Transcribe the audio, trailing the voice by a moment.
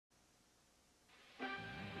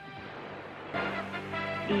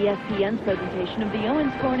ESPN's presentation of the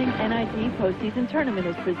Owens Corning NIT postseason tournament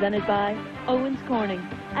is presented by Owens Corning.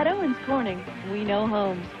 At Owens Corning, we know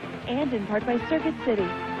homes. And in part by Circuit City.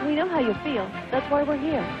 We know how you feel. That's why we're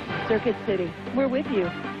here. Circuit City, we're with you.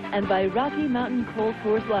 And by Rocky Mountain Cold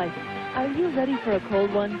Coors Light. Are you ready for a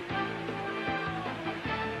cold one?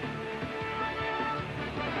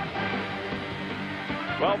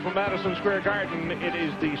 Well, from Madison Square Garden, it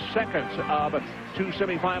is the second of two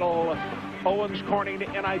semifinal Owens Corning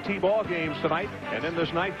NIT ball games tonight. And in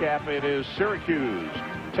this nightcap, it is Syracuse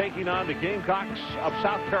taking on the Gamecocks of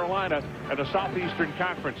South Carolina in the Southeastern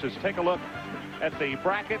Conference. Let's take a look at the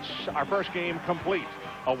brackets. Our first game complete.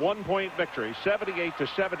 A one-point victory,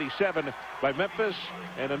 78-77 by Memphis.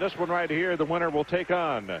 And in this one right here, the winner will take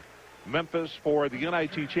on Memphis for the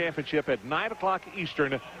NIT championship at 9 o'clock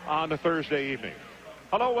Eastern on a Thursday evening.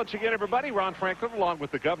 Hello once again, everybody. Ron Franklin along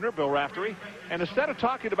with the governor, Bill Raftery. And instead of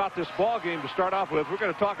talking about this ball game to start off with, we're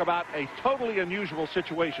going to talk about a totally unusual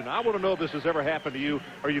situation. I want to know if this has ever happened to you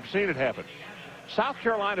or you've seen it happen. South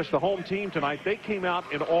Carolina's the home team tonight. They came out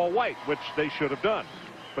in all white, which they should have done.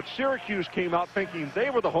 But Syracuse came out thinking they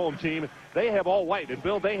were the home team. They have all white. And,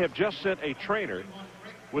 Bill, they have just sent a trainer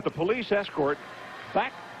with a police escort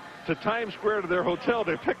back to Times Square to their hotel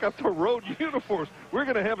to pick up the road uniforms. We're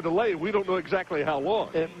going to have a delay. We don't know exactly how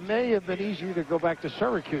long. It may have been easier to go back to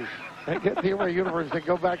Syracuse and get the away uniforms and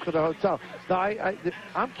go back to the hotel. Now,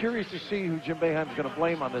 I'm curious to see who Jim Boeheim's going to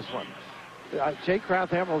blame on this one. Jake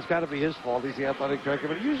Krauthammer's got to be his fault. He's the athletic director,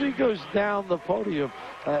 but it usually goes down the podium.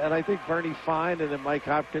 And I think Bernie Fine and then Mike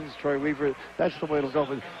Hopkins, Troy Weaver, that's the way it'll go.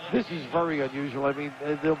 But this is very unusual. I mean,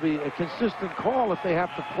 there'll be a consistent call if they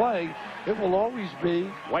have to play. It will always be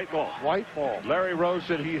white ball. White ball. Larry Rose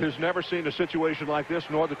said he has never seen a situation like this,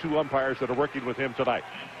 nor the two umpires that are working with him tonight.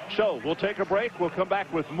 So we'll take a break. We'll come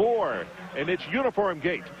back with more. And it's Uniform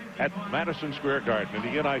Gate at Madison Square Garden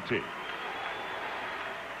in the NIT.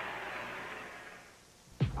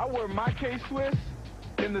 I wear my K-Swiss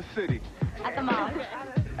in the city. At the mall.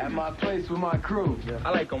 At my place with my crew. I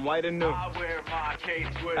like them white and new. I wear my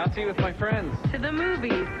K-Swiss. Out to eat with my friends. To the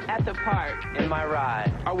movies. At the park. In my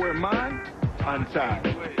ride. I wear mine untied.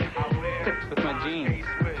 With my jeans.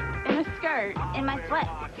 In a skirt. In my sweat.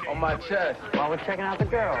 On my chest. While we're checking out the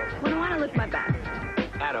girls. When I want to look my best.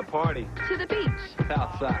 At a party. To the beach.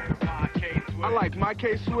 Outside. I like my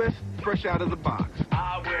K-Swiss fresh out of the box.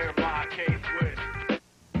 I wear my K-Swiss.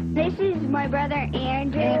 This is my brother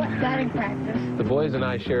Andrew. Batting practice. The boys and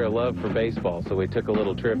I share a love for baseball, so we took a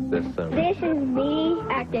little trip this summer. This is me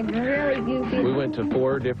acting really goofy. We went to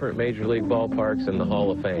 4 different Major League ballparks in the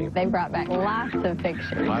Hall of Fame. They brought back lots of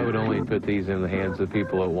pictures. I would only put these in the hands of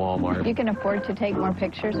people at Walmart. You can afford to take more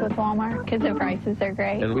pictures with Walmart because the prices are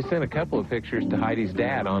great. And we sent a couple of pictures to Heidi's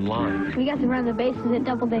dad online. We got to run the bases at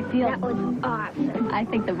Doubleday Field. That was awesome. I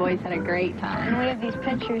think the boys had a great time. And we have these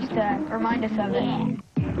pictures to remind us of it.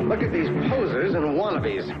 Look at these posers and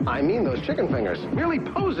wannabes. I mean those chicken fingers. Merely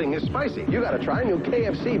posing is spicy. You gotta try new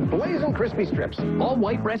KFC Blazing Crispy Strips. All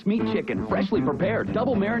white breast meat chicken, freshly prepared,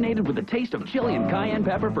 double marinated with a taste of chili and cayenne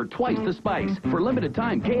pepper for twice the spice. For limited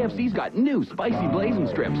time, KFC's got new spicy Blazing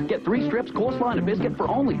Strips. Get 3 strips, coleslaw, and a biscuit for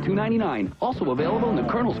only $2.99. Also available in the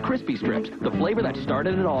Colonel's Crispy Strips, the flavor that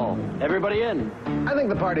started it all. Everybody in. I think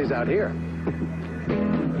the party's out here.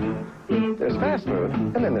 There's fast food,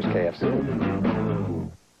 and then there's KFC.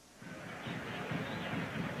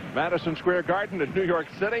 Madison Square Garden in New York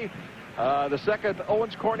City. The second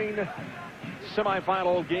Owens Corning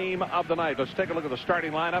semifinal game of the night. Let's take a look at the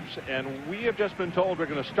starting lineups. And we have just been told we're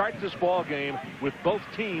going to start this ball game with both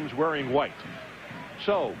teams wearing white.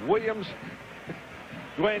 So, Williams,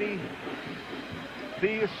 Duaney,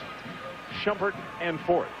 Thies, Shumpert, and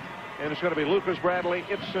Ford. And it's going to be Lucas, Bradley,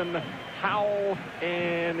 Ibsen, Howell,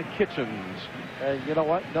 and Kitchens. You know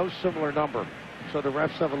what? No similar number. So the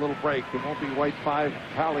refs have a little break. It won't be white 5,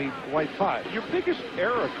 Pally, white 5. Your biggest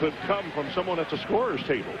error could come from someone at the scorer's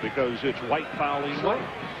table because it's white fouling white.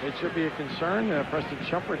 It should be a concern. Preston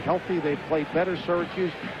Shumpert healthy. They played better.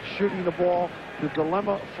 Syracuse shooting the ball. The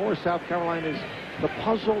dilemma for South Carolina is the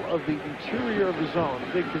puzzle of the interior of the zone.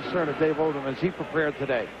 Big concern of Dave Odom as he prepared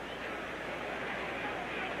today.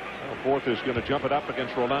 Well, Fourth is going to jump it up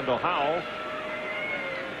against Rolando Howell.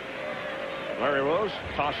 Larry Rose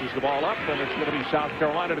tosses the ball up, and it's going to be South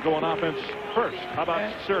Carolina to go on offense first. How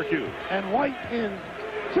about Syracuse? And White in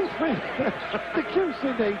 2-3. The Cuse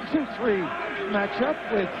in a 2-3 matchup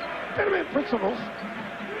with minimum principles.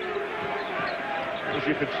 As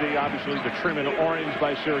you can see, obviously, the trim in orange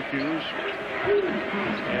by Syracuse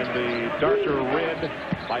and the darker red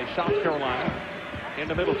by South Carolina. In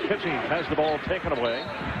the middle, Kitchens has the ball taken away.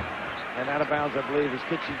 And out of bounds, I believe, as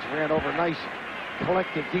Kitchens ran over. Nice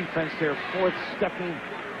collective defense there. Fourth stepping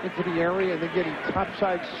into the area and then getting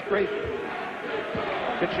topside scrape.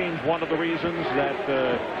 Pitching's one of the reasons that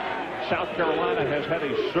South Carolina has had a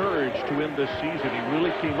surge to end this season. He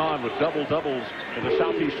really came on with double-doubles in the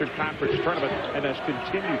Southeastern Conference Tournament and has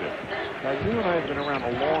continued it. Now, you and I have been around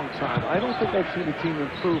a long time. I don't think I've seen a team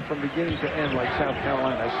improve from beginning to end like South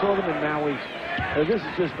Carolina. I saw them in Maui. This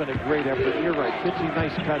has just been a great effort. You're right. Pitching,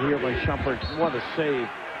 nice cut here by Shumpert. What a save.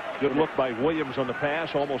 Good look by Williams on the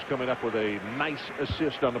pass, almost coming up with a nice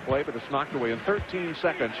assist on the play, but it's knocked away in 13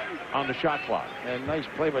 seconds on the shot clock. And nice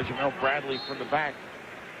play by Jamel Bradley from the back.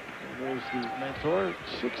 There's the mentor,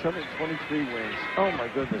 623 wins. Oh, my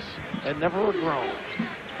goodness. And never a groan.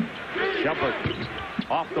 Shumpert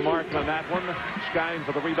off the mark on that one. Skying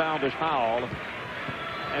for the rebound is Howell.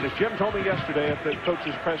 And as Jim told me yesterday at the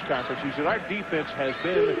coach's press conference, he said, our defense has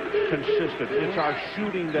been consistent. It's our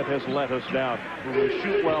shooting that has let us down. When we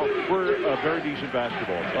shoot well, we're a very decent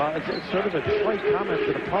basketball team. It's sort of a trite comment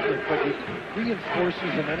to the public, but it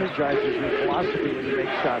reinforces and energizes your philosophy when you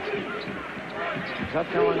make shots. South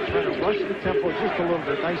Carolina trying to rush the tempo just a little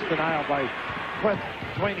bit. Nice denial by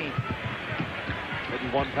Twaney. Maybe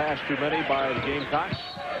one pass too many by the Gamecocks.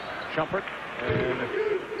 Shumpert. And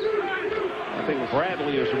I think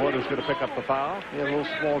Bradley is the one who's going to pick up the foul. Yeah, a little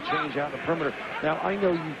small change out in the perimeter. Now, I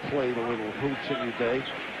know you played a little hoops in your day.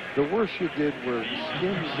 The worst you did were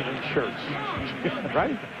skins and shirts,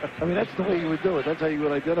 right? I mean, that's the way you would do it. That's how you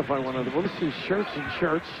would identify one another. Well, this is shirts and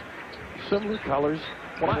shirts, similar colors.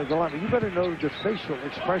 Well, you better know the facial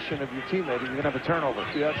expression of your teammate, or you're going to have a turnover.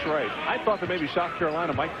 Yeah, that's right. I thought that maybe South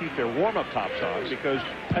Carolina might keep their warm-up tops on because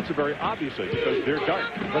that's a very obvious thing, because they're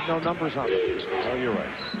dark. But no numbers on them. Oh, you're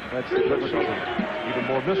right. That's the difference. Even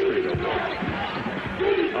more mystery, though.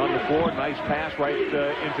 On the floor, nice pass right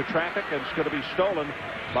into traffic, and it's going to be stolen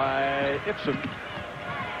by Ibsen.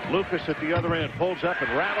 Lucas at the other end pulls up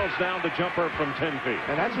and rattles down the jumper from 10 feet.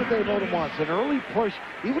 And that's what Dave Odom wants, an early push.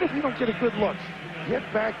 Even if you don't get a good look, get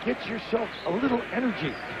back, get yourself a little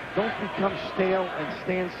energy. Don't become stale and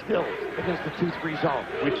stand still against the 2-3 zone.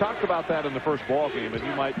 We talked about that in the first ball game, and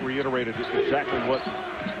you might reiterate it exactly what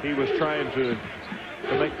he was trying to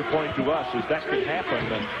make the point to us, is that can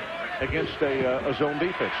happen against a zone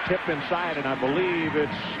defense. Tip inside, and I believe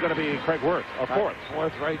it's going to be Craig Worth, a fourth.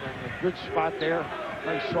 Worth right in a good spot there.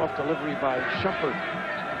 Nice soft delivery by Shumpert.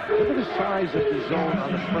 Look at the size of the zone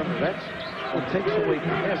on the perimeter. That's what takes away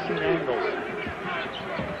passing angles.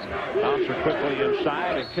 Bouncer quickly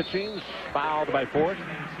inside, and Kitchings fouled by Ford.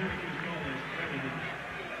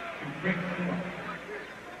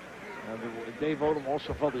 Dave Odom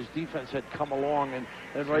also felt his defense had come along, and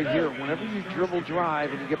right here, whenever you dribble drive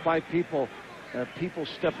and you get by people, people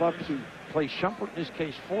step up to play. Shumpert, in this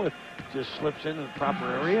case, fourth, just slips into the proper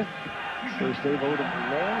area. There's Dave Odom,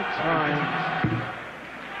 long-time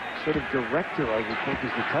sort of director, I would think,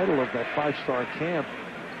 is the title of that 5-star camp.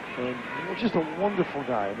 And just a wonderful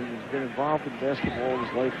guy. I mean, he's been involved in basketball all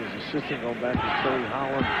his life as assistant going back to Terry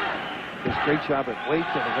Holland. Does a great job at Wake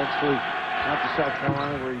and eventually out to South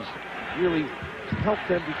Carolina, where he's really helped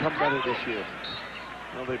them become better this year.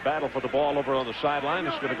 Well, they battle for the ball over on the sideline.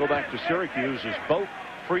 It's going to go back to Syracuse as both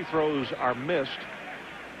free throws are missed.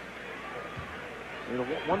 You know,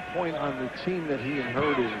 one point on the team that he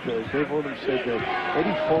inherited, Dave Odom said that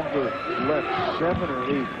Eddie Fogler left 7 or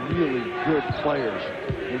 8 really good players.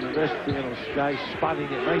 And the rest, you know, guys spotting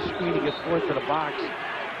it. Nice screening it forward to the box.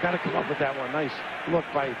 Got to come up with that one. Nice look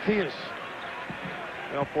by Theus.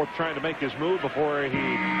 Well, Forth trying to make his move before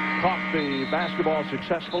he caught the basketball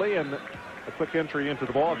successfully, and a quick entry into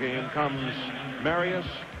the ball game comes Marius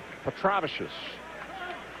Petravicius,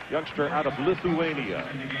 youngster out of Lithuania.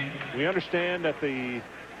 We understand that the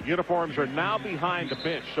uniforms are now behind the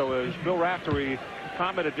bench, so as Bill Raftery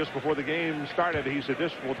commented just before the game started, he said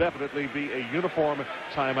this will definitely be a uniform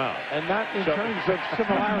timeout. And not in terms of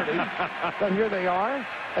similarity, but here they are.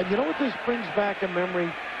 And you know what this brings back a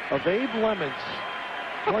memory of Abe Lemons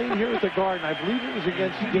playing here at the Garden. I believe it was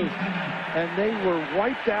against Duke, and they were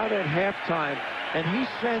wiped out at halftime, and he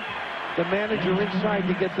sent the manager inside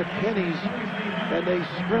to get the pennies, and they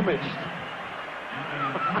scrimmaged.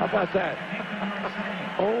 How about that?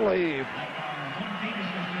 Oh, Abe.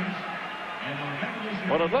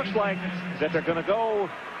 Well, it looks like that they're going to go,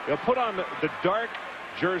 they'll put on the dark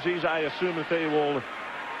jerseys. I assume that they will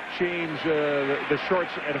change the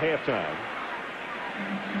shorts at halftime.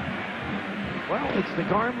 Well, it's the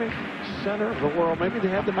garment center of the world. Maybe they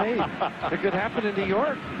have them made. It could happen in New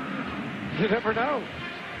York. You never know.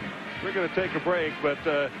 We're going to take a break, but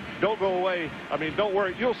don't go away. I mean, don't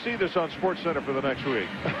worry. You'll see this on SportsCenter for the next week.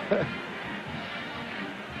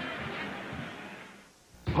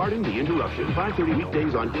 Pardon the interruption. 5:30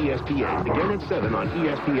 weekdays on ESPN. Again at 7 on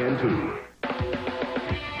ESPN2.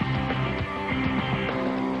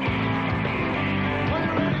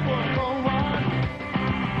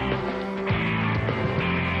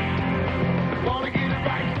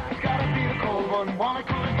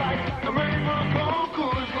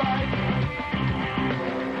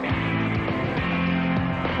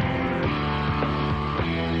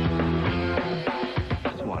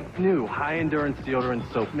 New high-endurance deodorant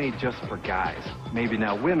soap made just for guys. Maybe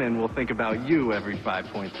now women will think about you every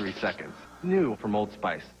 5.3 seconds. New from Old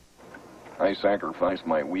Spice. I sacrificed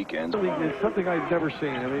my weekends. It's something I've never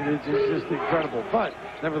seen. I mean, it's just incredible. But,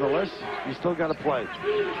 nevertheless, you still got to play.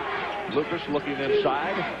 Lucas looking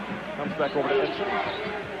inside. Comes back over to Edson.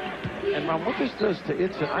 And what this does to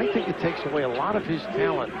Edson, I think it takes away a lot of his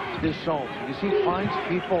talent, this zone. You see, he finds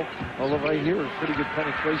people, although right here, pretty good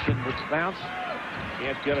penetration with the bounce.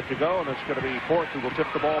 Can't get it to go, and it's going to be Fort who will tip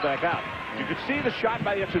the ball back out. You can see the shot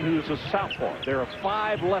by Edson, who's a southpaw. There are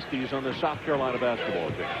 5 lefties on the South Carolina basketball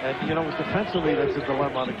team. And, you know, defensively, that's a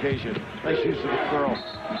dilemma on occasion. Nice use of the curl.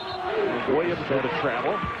 Williams going to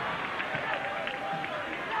travel.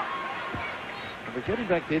 But getting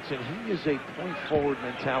back to Edson, he is a point-forward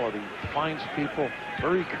mentality. Finds people,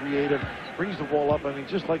 very creative, brings the ball up. I mean,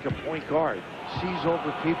 just like a point guard. Sees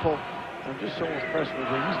over people. I'm just so impressed with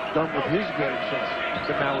what he's done with his game since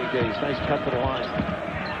the Maui days. Nice cut to the line.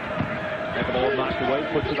 And the ball knocked away,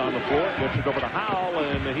 puts it on the floor, gets it over to Howell,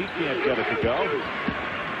 and he can't get it to go.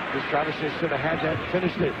 This Travis should have had that and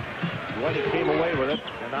finished it. Well, he came away with it,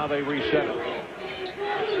 and now they reset it.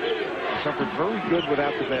 Something very good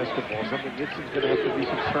without the basketball. Something Gibson's going to have to be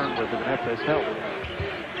concerned with. They're going to have to help.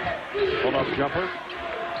 Hold up jumper.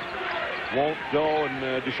 Won't go,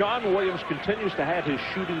 and Deshaun Williams continues to have his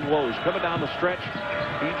shooting woes. Coming down the stretch,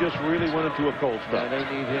 he just really went into a cold spell. Yeah, they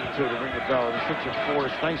need him to ring the bell. He's such a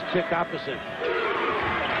force. Nice kick opposite.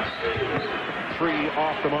 3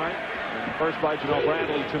 off the mark. First by Janelle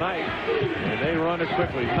Bradley tonight, and they run it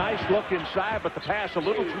quickly. Nice look inside, but the pass a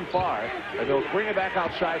little too far, and they'll bring it back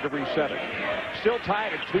outside to reset it. Still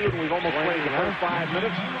tied at 2, and we've almost played the first 5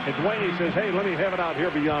 minutes, and Dwayne says, hey, let me have it out here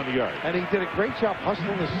beyond the arc. And he did a great job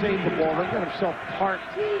hustling to save the ball. He got himself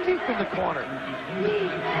parked deep in the corner.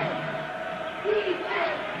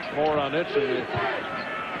 More on it.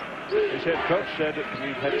 His head coach said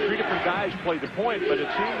we've had 3 different guys play the point, but it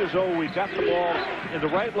seemed as though we got the ball in the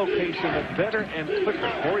right location and better and quicker,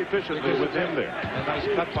 more efficiently with him there. A nice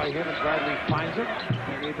cut by him, and Bradley finds it.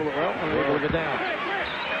 And able to get down.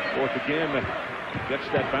 Fort again gets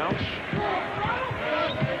that bounce.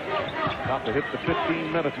 About to hit the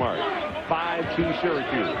 15-minute mark. 5-2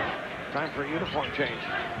 Syracuse. Time for a uniform change.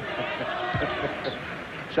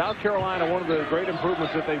 South Carolina, one of the great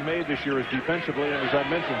improvements that they've made this year is defensively, and as I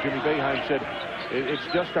mentioned, Jimmy Boeheim said it's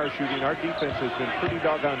just our shooting. Our defense has been pretty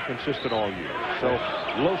doggone consistent all year. So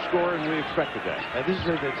low score, and we expected that. And this is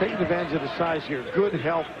they're taking advantage of the size here. Good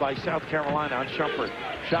help by South Carolina on Shumpert.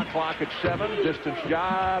 Shot clock at 7, distance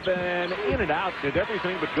job, and in and out. Did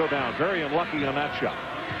everything but go down. Very unlucky on that shot.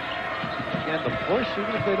 Again, the push,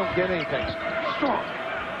 even if they don't get anything. Strong.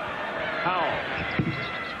 Howell.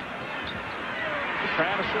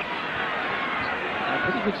 Travis. A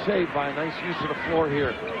pretty good save by a nice use of the floor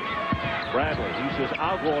here. Bradley, he says,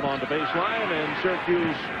 I'll go on the baseline, and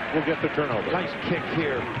Syracuse will get the turnover. Nice kick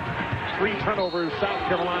here. 3 turnovers, South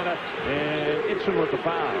Carolina, and Itson with the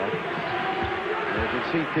foul. And you can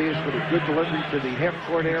see Theus with a good delivery to the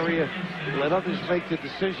half-court area. Let others make the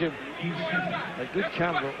decision. A good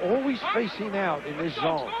counter. Always facing out in this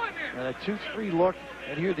zone. And a 2-3 look,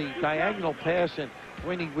 and here the diagonal pass, and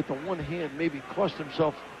Winnie with the one hand maybe cost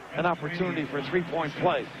himself an opportunity for a 3-point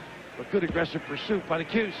play. But good aggressive pursuit by the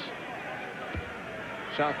Cuse.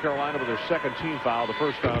 South Carolina with their 2nd team foul, the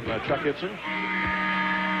first on Chuck Hitson.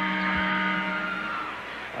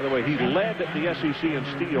 By the way, he led the SEC in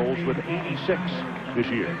steals with 86 this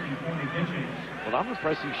year. Well, I'm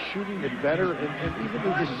impressed he's shooting it better, and even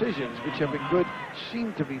the decisions, which have been good,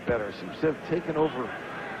 seem to be better. Seems to have taken over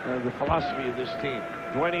the philosophy of this team.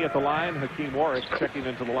 Dwayne at the line, Hakeem Warwick checking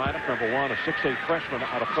into the lineup. Number 1, a 6'8" freshman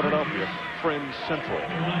out of Philadelphia, Friends Central.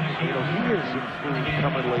 You know, he is improved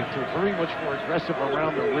coming late, too. Very much more aggressive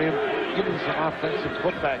around the rim, giving some offensive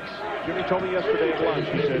putbacks. Jimmy told me yesterday at lunch,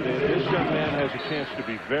 he said this young man has a chance to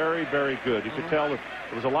be very, very good. You could tell that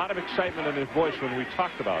there was a lot of excitement in his voice when we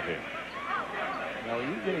talked about him. Now,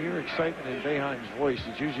 you're going to hear excitement in Boeheim's voice.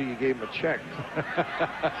 It's usually you gave him a check.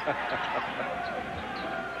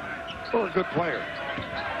 Or a good player.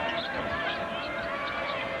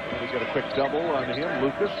 We got a quick double on him.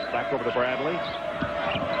 Lucas back over to Bradley.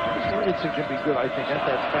 It can be good, I think, at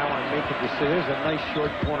that foul and make a decision. There's a nice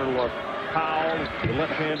short corner look. Powell, the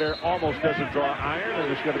left-hander, almost doesn't draw iron, and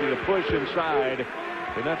there's going to be a push inside.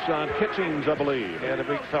 And that's on Kitchings, I believe. Yeah, the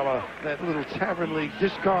big fella, that little Tavern League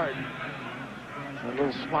discard. A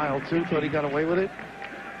little smile, too. Thought he got away with it.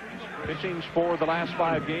 Kitchings for the last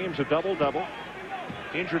 5 games, a double-double.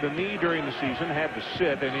 Injured a knee during the season, had to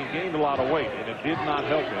sit, and he gained a lot of weight, and it did not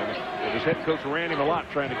help him. And his head coach ran him a lot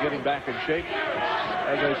trying to get him back in shape.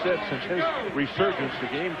 As I said, since his resurgence, the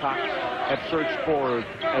Gamecocks have searched forward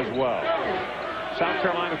as well. South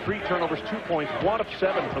Carolina, 3 turnovers, 2 points, 1 of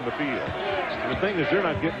 7 from the field. And the thing is, they're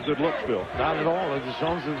not getting good looks, Bill. Not at all. The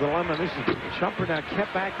zone's the dilemma. This is Shumpert now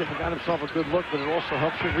kept active and got himself a good look, but it also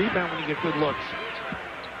helps you rebound when you get good looks.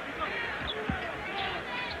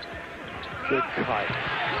 Good cut.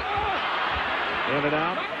 In and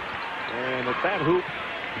out. And at that hoop,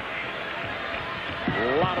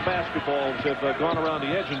 a lot of basketballs have gone around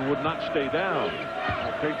the edge and would not stay down.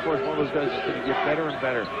 Craig Force, one of those guys is going to get better and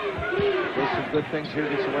better. Does some good things here,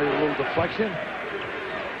 gets away with a little deflection.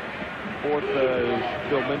 Fourth,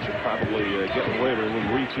 as Bill mentioned, probably getting away with a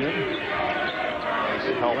little reach in.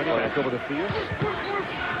 Nice help back over the field.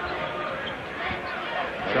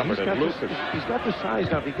 He's got the size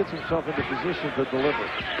now. If he gets himself into position to deliver.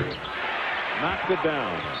 Knocked it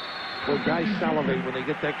down. Well, guys salivate when they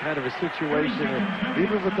get that kind of a situation. And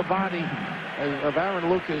even with the body of Aaron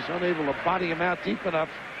Lucas, unable to body him out deep enough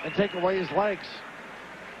and take away his legs.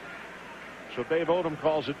 So Dave Odom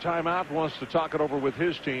calls it timeout, wants to talk it over with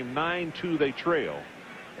his team. 9-2 they trail.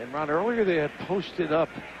 And Ron, earlier they had posted up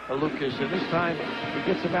Lucas, and this time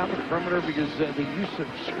he gets him out in the perimeter because the use of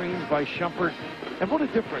screens by Shumpert. And what a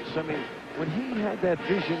difference. I mean, when he had that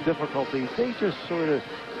vision difficulty, they just sort of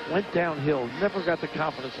went downhill, never got the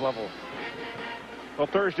confidence level. Well,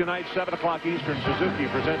 Thursday night, 7 o'clock Eastern, Suzuki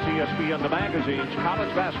presents ESPN the Magazine's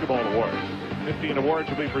College Basketball Awards. 15 awards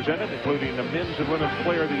will be presented, including the Men's and Women's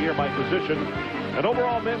Player of the Year by position, an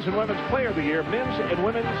overall Men's and Women's Player of the Year, Men's and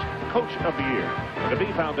Women's Coach of the Year, and the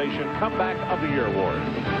V Foundation Comeback of the Year Award.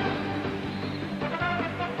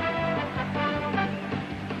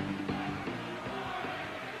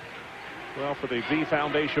 Well, for the V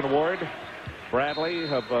Foundation Award, Bradley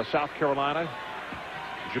of South Carolina,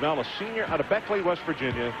 Jamel, a senior out of Beckley, West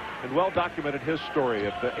Virginia, and well documented his story.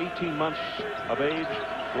 At 18 months of age,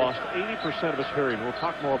 lost 80% of his hearing. We'll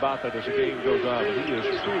talk more about that as the game goes on. And he is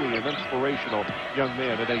truly an inspirational young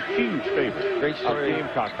man and a huge favorite. Great story. Of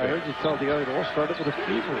Gamecock. I heard you tell the other, it all started with a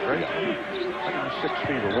fever, right? 106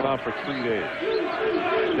 fever, went on for 3 days.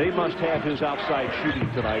 They must have his outside shooting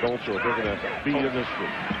tonight also if they're going to be in this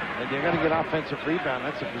room. And you got to get offensive rebound.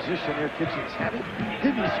 That's a position there. Kitchens had it,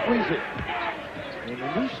 didn't squeeze it. And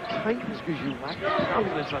the loose tightens because you lack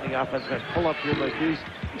confidence on the offense. And pull up here like these,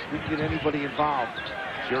 we can get anybody involved.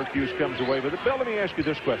 Syracuse comes away with it. Bill, let me ask you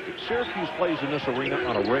this question. Syracuse plays in this arena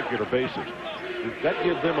on a regular basis. Does that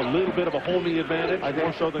give them a little bit of a homey advantage,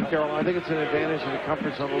 more so than Carolina? I think it's an advantage in the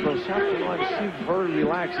comfort zone, although South Carolina seems very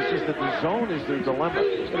relaxed. It's just that the zone is their dilemma.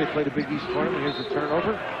 They played a Big East tournament. Here's a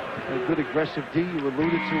turnover. A good aggressive D you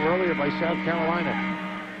alluded to earlier by South Carolina.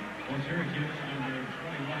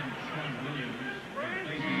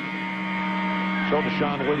 So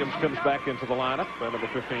Deshaun Williams comes back into the lineup. Number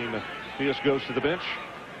 15, Theus goes to the bench.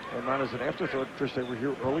 And not as an afterthought, Chris, they were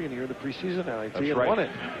here early in the year of the preseason NIT and right. won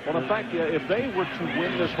it. Well, in fact, if they were to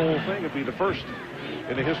win this whole thing, it'd be the first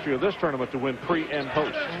in the history of this tournament to win pre and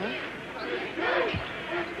post.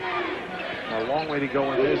 A long way to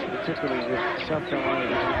go in this, particularly with South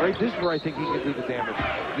Carolina. Right, this is where I think he can do the damage.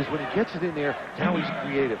 Because when he gets it in there, now he's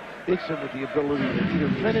creative. It's him with the ability to either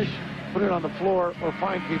finish, put it on the floor, or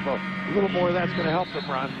find people. A little more of that's going to help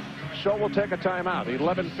them, Ron. So we'll take a timeout.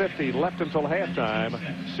 11:50 left until halftime.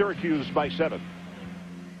 Syracuse by 7.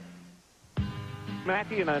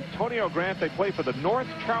 Mackey and Antonio Grant, they play for the North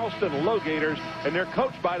Charleston Lowgators, and their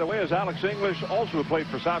coach, by the way, is Alex English, also played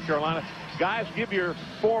for South Carolina. Guys, give your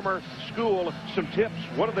former school some tips.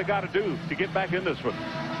 What do they got to do to get back in this one? I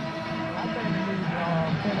think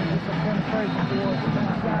we need some penetration towards the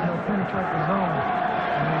backside or penetrate the zone.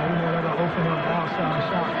 That'll open up the outside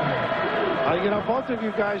shot for them. You know, both of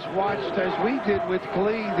you guys watched, as we did with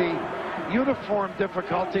glee, the uniform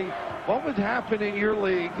difficulty. What would happen in your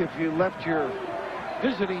league if you left your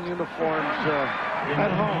visiting uniforms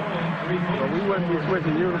at home? Well, we wouldn't be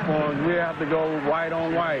switching uniforms. We have to go white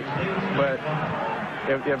on white. But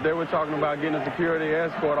if they were talking about getting a security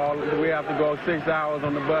escort, we have to go 6 hours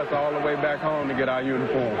on the bus all the way back home to get our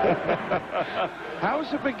uniform.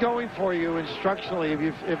 How's it been going for you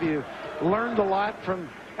instructionally? Have you learned a lot from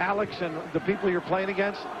Alex and the people you're playing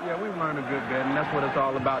against? Yeah, we've learned a good bit, and that's what it's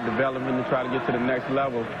all about, development to try to get to the next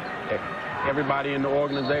level. everybody in the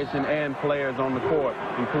organization and players on the court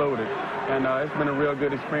included. And it's been a real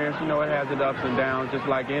good experience. You know, it has its ups and downs, just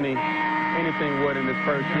like anything would in its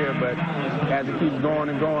first year. But as it keeps going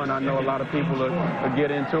and going, I know a lot of people will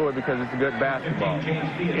get into it because it's good basketball.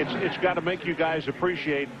 It's got to make you guys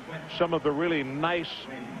appreciate some of the really nice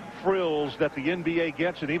frills that the NBA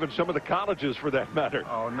gets, and even some of the colleges for that matter.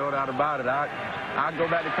 Oh, no doubt about it. I'll go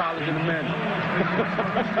back to college in a minute.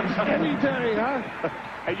 Any day, huh?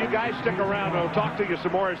 Hey, you guys stick around. I'll talk to you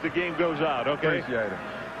some more as the game goes out, okay? Appreciate it.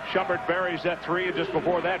 Shumpert buries that three, and just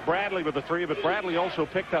before that, Bradley with the three, but Bradley also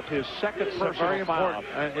picked up his second personal very foul.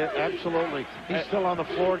 important. Absolutely. He's still on the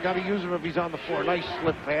floor. Got to use him if he's on the floor. Nice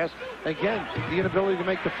slip pass. Again, the inability to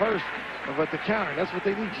make the first, but the counter. That's what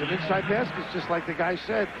they need. Some inside baskets, just like the guy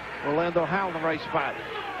said. Orlando Howe in the right spot.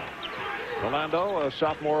 Orlando, a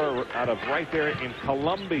sophomore out of right there in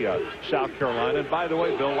Columbia, South Carolina. And by the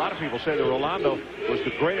way, Bill, a lot of people say that Orlando was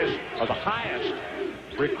the greatest or the highest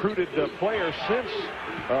recruited player since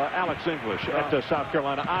Alex English at South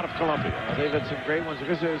Carolina out of Columbia. They've had some great ones.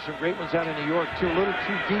 Because there's some great ones out in New York, too. A little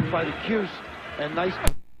too deep by the Cuse. And nice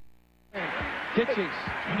Kitchings.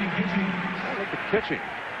 Look at Kitching.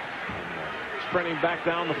 Sprinting back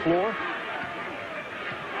down the floor.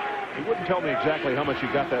 He wouldn't tell me exactly how much he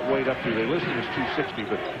got that weight up to. They listed as 260,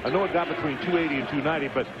 but I know it got between 280 and 290,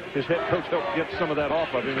 but his head coach helped get some of that off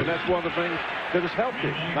of him, and that's one of the things that has helped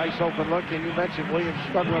him. Nice open look, and you mentioned Williams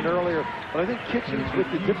struggling earlier, but I think Kitchens with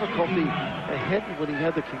the difficulty ahead when he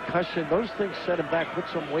had the concussion, those things set him back, put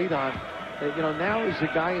some weight on. You know, now is the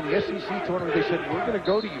guy in the SEC tournament, they said, we're going to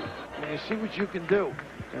go to you, and you see what you can do.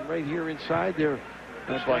 And right here inside, they're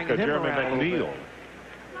it's like Jeremy McNeil.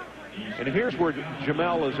 And here's where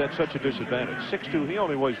Jamel is at such a disadvantage. 6'2", he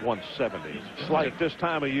only weighs 170. Slight. At this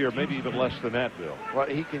time of year, maybe even less than that, Bill. Well,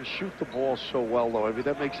 he can shoot the ball so well, though. I mean,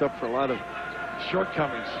 that makes up for a lot of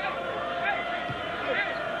shortcomings.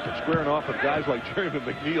 And squaring off with guys like Jeremy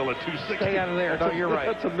McNeil at 260. Stay out of there. No, you're right.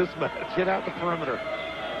 That's a mismatch. Get out the perimeter.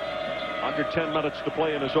 Under 10 minutes to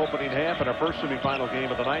play in his opening half in our first semifinal game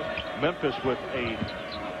of the night. Memphis with a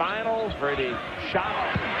final pretty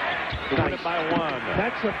shot to win it by one.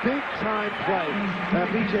 That's a big-time play.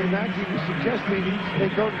 B.J. Mackey was suggesting they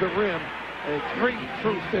go to the rim. Great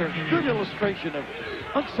proof there. Good illustration of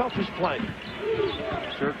unselfish play.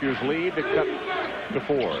 Syracuse lead to cut to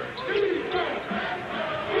 4.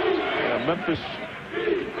 Memphis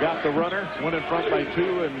got the runner, went in front by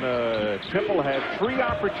 2, and Temple had 3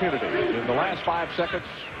 opportunities. In the last 5 seconds,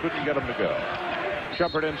 couldn't get them to go.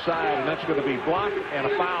 Shumpert inside, and that's going to be blocked and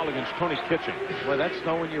a foul against Tony Kitching. Well, that's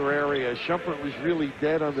knowing your area. Shumpert was really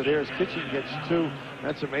dead under there as Kitching gets 2.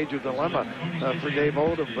 That's a major dilemma for Dave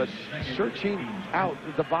Odom, but searching out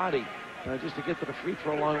the body just to get to the free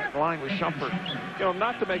throw line with Shumpert. You know,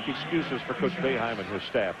 not to make excuses for Coach Boeheim and his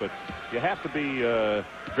staff, but you have to be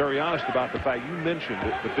very honest about the fact you mentioned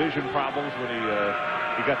the vision problems when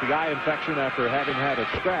he got the eye infection after having had a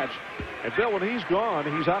scratch. And Bill, when he's gone,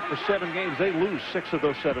 he's out for 7 games. They lose 6 of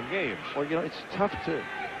those 7 games. Well, you know, it's tough to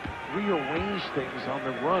rearrange things on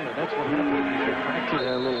the run, and that's what happened. He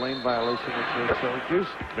had a little lane violation at Syracuse.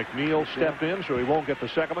 McNeil stepped in, so he won't get the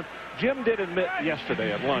second one. Jim did admit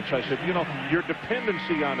yesterday at lunch, I said, you know, your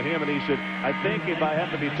dependency on him, and he said, I think if I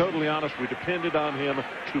have to be totally honest, we depended on him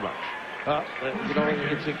too much. You know,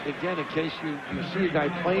 it's again, in case you see a guy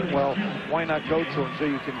playing well, why not go to him so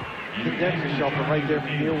you can condemn yourself? And right there,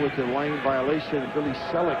 McNeil with the lane violation, and Billy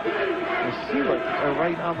Selleck are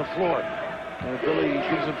right on the floor. Billy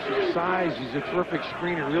gives him some size. He's a terrific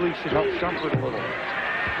screener. Really should help Shumpert a little.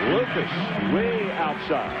 Lucas way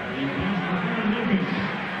outside.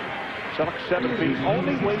 Selleck 7 feet,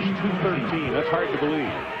 only weighs 213. That's hard to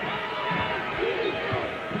believe.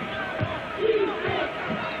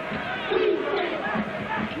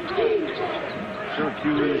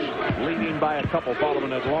 Syracuse leading by a couple following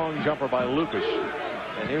that long jumper by Lucas.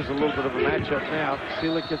 And here's a little bit of a matchup now.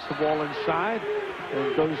 Selleck gets the ball inside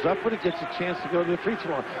and goes up, but it gets a chance to go to the free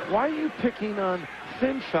throw line. Why are you picking on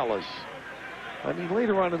thin fellas? I mean,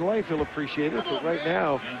 later on in life, he'll appreciate it, but right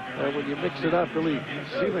now, when you mix it up, really,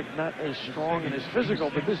 Selleck not as strong in his physical,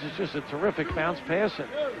 but this is just a terrific bounce pass,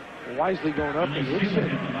 and wisely going up and hits it.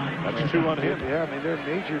 That's 2 on him. Yeah, I mean, their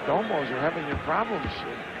major domos are having their problems.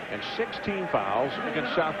 And 16 fouls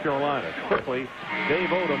against South Carolina. Quickly, Dave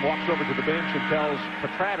Odom walks over to the bench and tells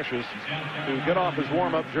Petratius to get off his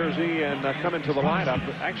warm-up jersey and come into the lineup.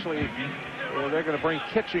 Actually, they're going to bring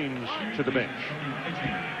Kitchings to the bench.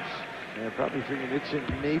 Yeah, probably figuring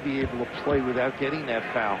Itchen may be able to play without getting that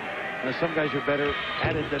foul. Now, some guys are better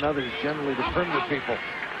at it than others, generally the perimeter people.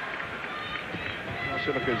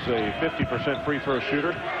 Silica's a 50% free throw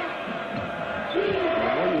shooter.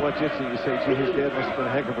 The more you watch it and you say, gee, his dad must have been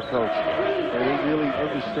a heck of a coach. And he really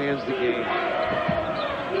understands the game.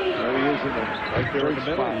 There he is right there in the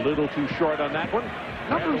middle. A little too short on that one.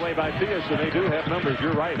 Numbers away by Diaz, and they do have numbers.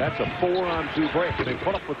 You're right. That's a 4-on-2 break. And they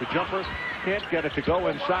put up with the jumper. Can't get it to go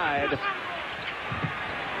inside.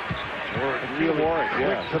 Really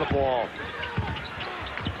yeah, to the ball.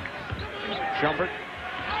 Jumper.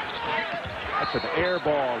 That's an air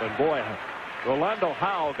ball, and boy, Rolando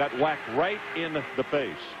Howe got whacked right in the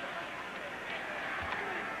face.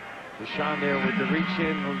 Deshaun there with the reach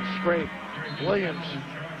in and scrape. Williams.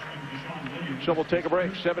 So we'll take a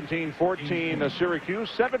break. 17-14 Syracuse.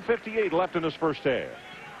 7:58 left in this first half.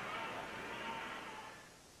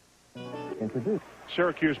 Introduce.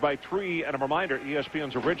 Syracuse by 3, and a reminder,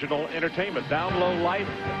 ESPN's original entertainment. Down Low Life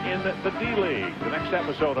in the D-League. The next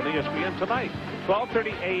episode on ESPN tonight,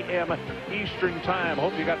 12:30 a.m. Eastern Time.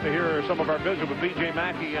 Hope you got to hear some of our visit with B.J.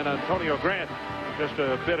 Mackey and Antonio Grant just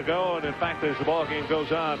a bit ago. And in fact, as the ball game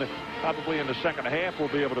goes on, probably in the second half, we'll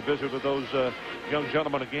be able to visit with those young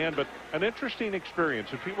gentlemen again. But an interesting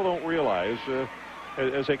experience, and people don't realize,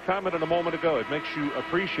 as I commented a moment ago, it makes you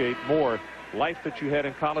appreciate more life that you had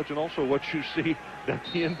in college and also what you see that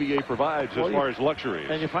the NBA provides as far as luxuries.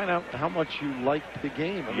 And you find out how much you like the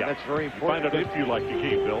game. I mean, that's very important. Find out if you like the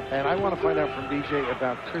game, Bill. And I want to find out from DJ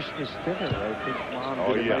about Christmas dinner. I think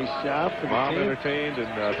Mom did a nice job for the Mom team. entertained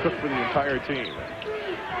and cooked for the entire team.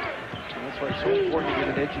 And that's why it's so important to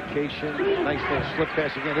get an education. Nice little slip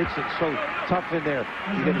pass again. It's so tough in there.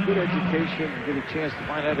 You get a good education, you get a chance to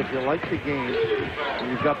find out if you like the game.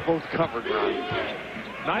 And you've got both covered, Ron.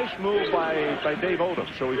 Nice move by Dave Odom.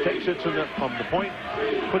 So he takes it from the point,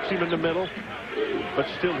 puts him in the middle, but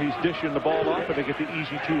still he's dishing the ball off, and they get the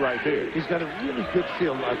easy 2 right there. He's got a really good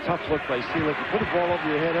feel. A tough look by Seelig. You put the ball over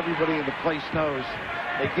your head, everybody in the place knows.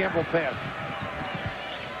 They gamble pass.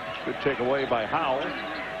 Good takeaway by Howell.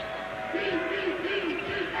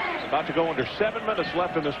 About to go under 7 minutes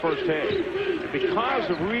left in this first half. And because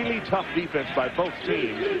of really tough defense by both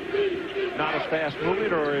teams, not as fast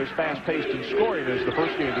moving or as fast paced and scoring as the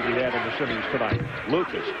first game that we had in the semis tonight.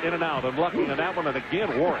 Lucas in and out, unlucky in that one, and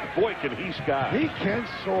again Warren. Boy, can he sky. He can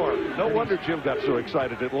soar. No wonder Jim got so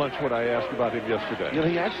excited at lunch when I asked about him yesterday. You know,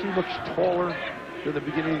 he actually looks taller than the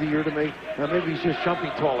beginning of the year to me. Now maybe he's just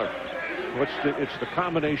jumping taller. It's the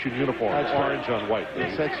combination uniform, orange on white.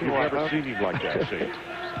 You've never seen him like that, see.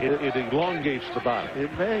 It elongates the body. It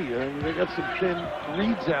may. They got some thin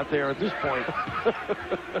reeds out there at this point.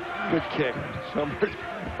 Good kick. Summers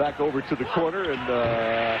back over to the corner, and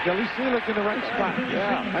Billy Seelig in the right spot.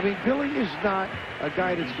 Yeah. I mean, Billy is not a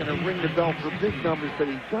guy that's going to ring the bell for big numbers, but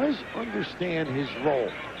he does understand his role.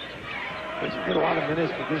 Doesn't get a lot of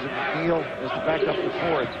minutes because of McNeil as the backup to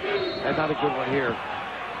fourth. And not a good one here.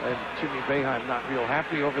 And Jimmy Boeheim not real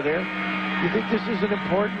happy over there. You think this isn't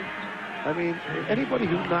important? I mean, anybody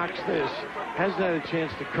who knocks this hasn't had a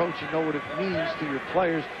chance to coach and know what it means to your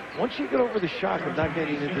players. Once you get over the shock of not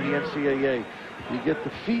getting into the NCAA, you get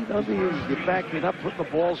the feet under you, you get back, you're not putting the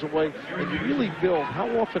balls away, and you really build. How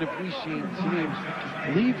often have we seen teams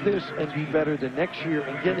leave this and be better the next year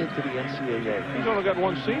and get into the NCAA? He's only got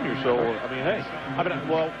one senior, so, I mean, hey.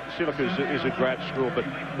 Well, Seelig is a grad school, but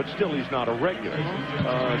still he's not a regular.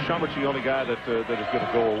 Schumert's the only guy that is going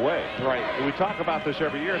to go away. Right. And we talk about this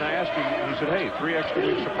every year, and I asked him, he said, hey, 3 extra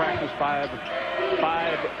weeks of practice, 5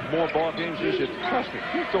 more ball games. He said, trust me,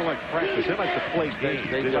 kids don't like practice. They like to play games.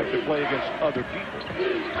 They like to play against other people.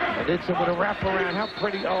 And it's with a wraparound. How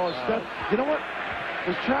pretty. Oh, it's you know what?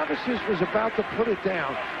 The Travis's was about to put it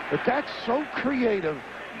down, but that's so creative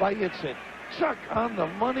by Itson. Chuck on the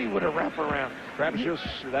money with a wraparound. Travis,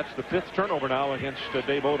 that's the 5th turnover now against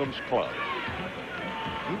Dave Odom's club.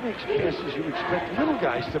 He makes passes you expect little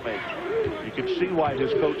guys to make. You can see why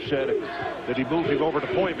his coach said that he moved him over to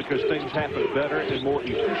point, because things happen better and more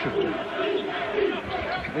efficiently.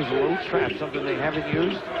 There's a low trap, something they haven't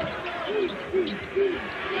used.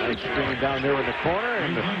 Nice screen down there in the corner,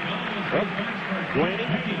 and Blaney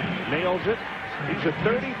nails it. He's a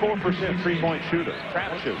 34% three-point shooter.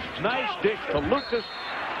 Travis, nice dish to Lucas,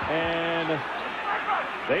 and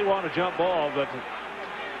they want a jump ball, but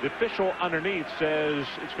the official underneath says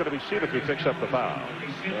it's going to be Seelig who picks up the foul.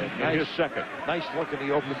 And his second. Nice look at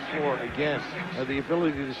the open floor again. The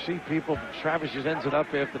ability to see people. Travis just ends it up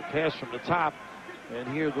after the pass from the top. And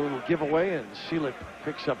here the little giveaway, and Seelig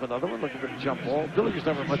picks up another one. Look at the jump ball. Billy was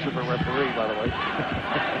never much of a referee, by the way.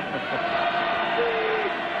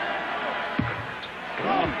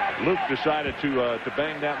 Luke decided to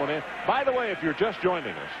bang that one in. By the way, if you're just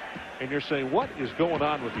joining us and you're saying, what is going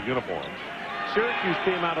on with the uniforms? Syracuse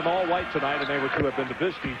came out in all white tonight, and they were to have been the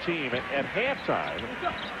visiting team. At halftime,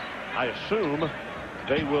 I assume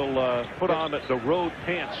they will put on the road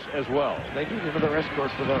pants as well. They need another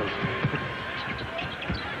escort for those.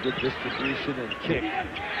 Good distribution and kick.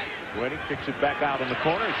 Winning kicks it back out in the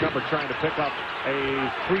corner. Shumpert trying to pick up a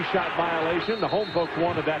 3-shot violation. The home folks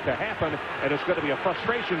wanted that to happen, and it's going to be a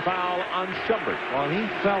frustration foul on Shumpert. Well, he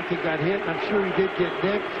felt he got hit, and I'm sure he did get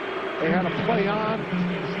nicked. They had a play on,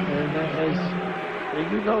 and as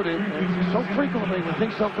you noted, and so frequently when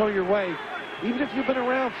things don't go your way, even if you've been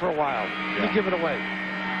around for a while, you give it away.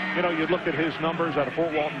 You know, you look at his numbers out of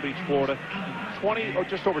Fort Walton Beach, Florida. 20 or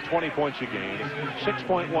just over 20 points a game,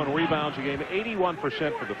 6.1 rebounds a game,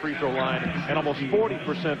 81% from the free throw line, and almost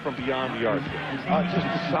 40% from beyond the arc. Just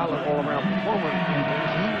a solid all-around performer.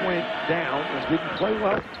 He went down and didn't play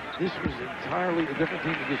well. This was entirely a different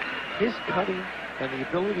team because his cutting and the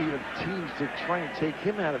ability of teams to try and take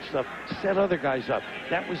him out of stuff, set other guys up.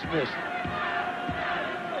 That was missed.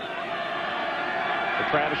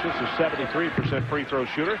 Travis is a 73% free throw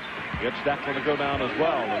shooter. Gets that one to go down as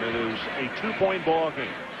well, and it is a 2-point ball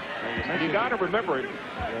game. You got to remember,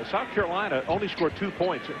 South Carolina only scored 2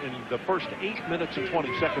 points in the first 8 minutes and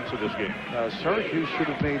 20 seconds of this game. Syracuse should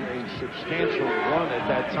have made a substantial run at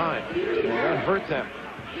that time. That hurt them.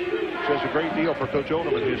 Says a great deal for Coach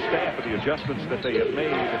Odom and his staff and the adjustments that they have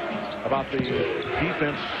made about the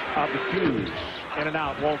defense of the Qs. In and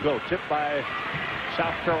out, won't go. Tipped by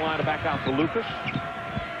South Carolina back out to Lucas.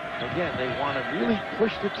 Again, they want to really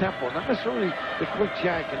push the tempo, not necessarily the quick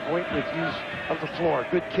jack and Boynton with use of the floor.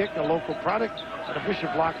 Good kick, a local product, and a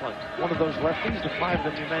Bishop Lachlan. One of those lefties, the 5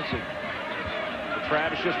 that you mentioned.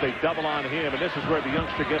 Travis, they double on him, and this is where the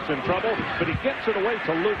youngster gets in trouble, but he gets it away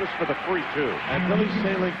to Lucas for the free 2. And Billy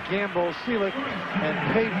Salick, gamble, seal it, and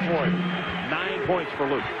paid for it. 9 points for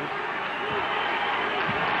Lucas.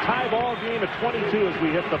 Tie ball game at 22 as we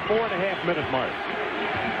hit the 4.5-minute mark.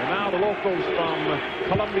 And now the locals from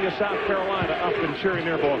Columbia, South Carolina, up and cheering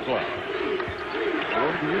their ball club.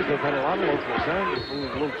 Over the years, they've had a lot of locals. A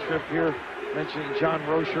little trip here. Mentioned John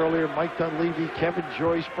Roche earlier, Mike Dunleavy, Kevin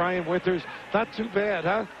Joyce, Brian Winters. Not too bad,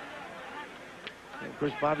 huh? And of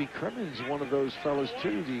course, Bobby Crimmins, one of those fellas,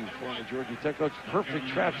 too, the former Georgia Tech coach. Perfect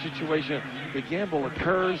trap situation. The gamble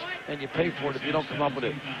occurs, and you pay for it if you don't come up with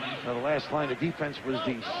it. Now, the last line of defense was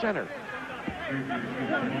the center.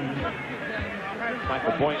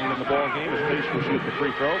 Michael Boynton in the ball game. His pace will shoot the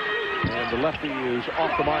free throw. And the lefty is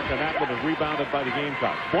off the mark on that one, is rebounded by the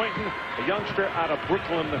Gamecocks. Boynton, a youngster out of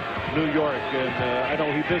Brooklyn, New York. And I know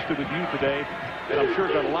he visited with you today, and I'm sure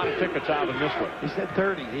got a lot of tickets out in this one. He said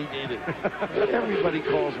 30. He needed it. Everybody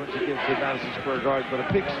calls once you get to Madison Square Garden, but a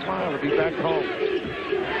big smile to be back home.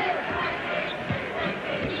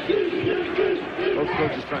 Both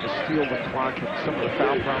coaches trying to steal the clock and some of the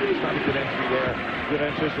foul problems. Not a good entry there. Good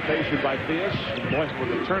anticipation by Theus. Boynton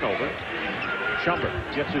with a turnover. Shumpert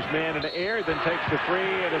gets his man in the air, then takes the 3,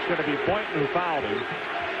 and it's going to be Boynton who fouled him.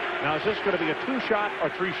 Now, is this going to be a 2-shot or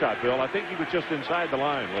 3-shot, Bill? I think he was just inside the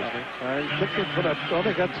line, wasn't he? I think they put up, oh,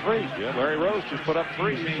 they got 3. Yeah, Larry Rose just put up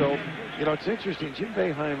 3. So, you know, it's interesting. Jim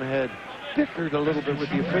Boeheim had bickered a little bit with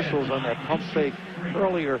the officials on that pump fake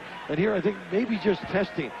earlier. And here, I think maybe just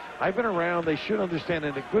testing. I've been around. They should understand,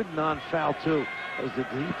 and a good non-foul, too, as the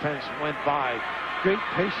defense went by. Great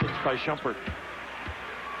patience by Shumpert.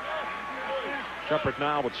 Shumpert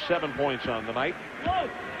now with 7 points on the night.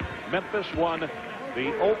 Memphis won the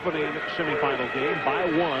opening semifinal game by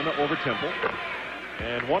 1 over Temple.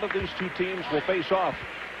 And one of these two teams will face off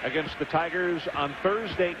against the Tigers on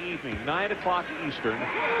Thursday evening, 9 o'clock Eastern,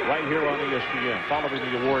 right here on ESPN, following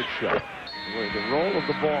the awards show. The roll of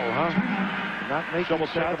the ball, huh? Not making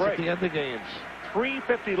shots at the end of games.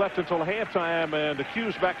 3:50 left until halftime, and the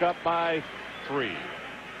Q's back up by 3.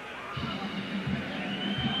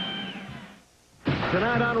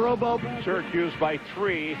 Tonight on Robo, Syracuse by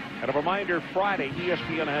 3. And a reminder, Friday,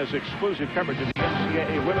 ESPN has exclusive coverage of the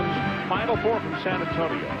NCAA Women's Final Four from San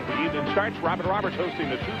Antonio. The evening starts. Robin Roberts hosting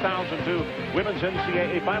the 2002 Women's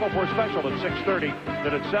NCAA Final Four Special at 6:30.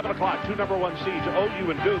 Then at 7 o'clock, 2 number 1 seeds,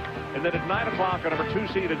 OU and Duke. And then at 9 o'clock, a number 2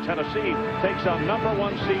 seed in Tennessee takes on number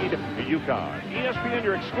 1 seed UConn. ESPN,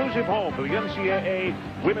 your exclusive home for the NCAA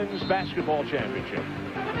Women's Basketball Championship.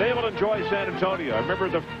 They will enjoy San Antonio. I remember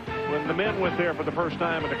when the men went there for the first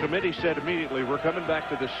time, and the committee said immediately, we're coming back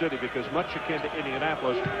to this city because much akin to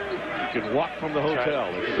Indianapolis, you can walk from the hotel.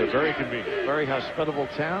 It's very convenient. Very hospitable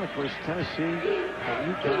town. Of course, Tennessee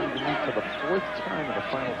and UConn to meet for the 4th time in the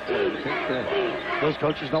Final Four. I think those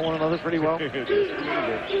coaches know one another pretty well.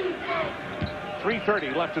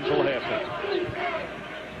 3:30 left until halftime.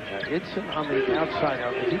 Itson on the outside.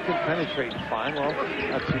 Now, if he can penetrate, fine. Well,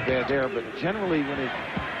 not too bad there. But generally, when it's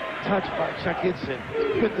touched by Chuck Itson,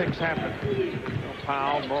 good things happen.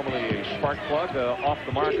 Powell, normally a spark plug, off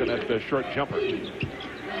the mark on that short jumper.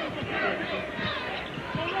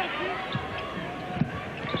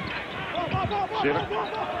 Sievert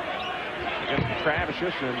against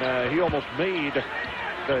Travicius, and he almost made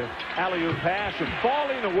the alley-oop pass, and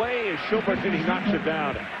falling away is Schubert, and he knocks it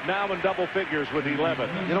down. Now in double figures with 11.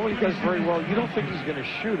 You know what he does very well? You don't think he's going to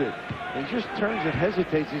shoot it. He just turns and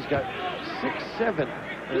hesitates. He's got 6'7",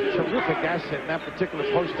 a terrific asset in that particular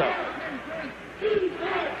post-up.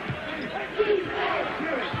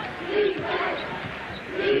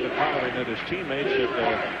 David hollering at his teammates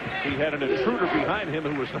that he had an intruder behind him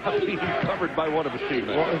who was not being covered by one of his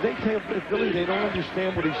teammates. Well, if they tell Billy they don't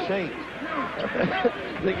understand what he's saying,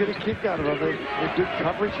 they get a kick out of him. They're good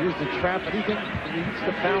coverage. Here's the trap. Anything he hits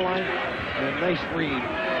the foul line, and a nice read.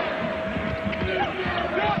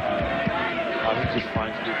 Oh, he just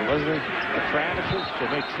finds people, doesn't he? The Travises, and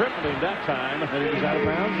they tripled him that time. And he was out of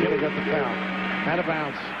bounds. Yeah, they got the foul. Out of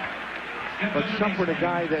bounds. But Shumpert, a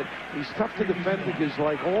guy that he's tough to defend because,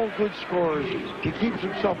 like all good scorers, he keeps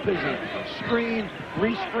himself busy. Screen,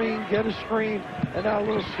 re-screen, get a screen, and now a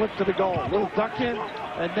little slip to the goal. A little duck in,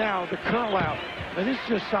 and now the curl out. And it's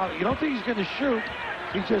just solid. You don't think he's going to shoot.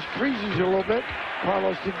 He just freezes you a little bit.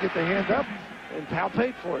 Carlos didn't get the hand up, and Powell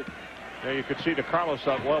paid for it. Yeah, you could see to Carlos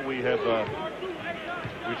thought, well, we've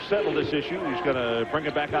settled this issue. He's going to bring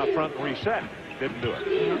it back out front and reset. Didn't do it.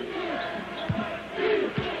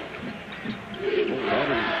 That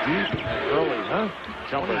is deep and early, huh?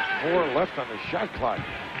 24 left on the shot clock.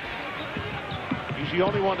 He's the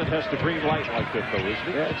only one that has the green light like this, though, isn't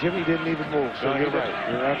he? Yeah, Jimmy didn't even move, so you're right.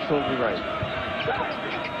 You're absolutely right.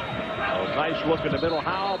 Oh, nice look in the middle,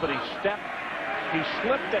 Howell, but he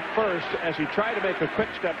slipped at first as he tried to make a quick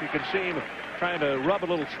step. You can see him trying to rub a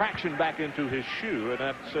little traction back into his shoe, and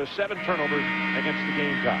that's 7 turnovers against the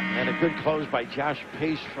Gamecocks. And a good close by Josh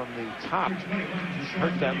Pace from the top.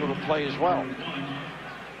 Hurt that little play as well.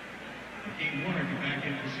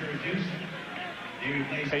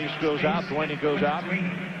 Pace goes out, Delaney goes out.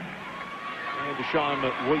 And Deshaun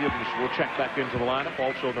Williams will check back into the lineup.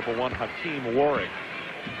 Also number 1, Hakeem Warwick.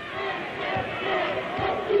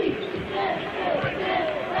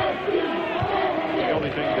 The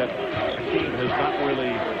only thing that Hakeem has not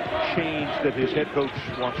really changed that his head coach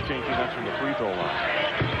wants changing, that's from the free throw line.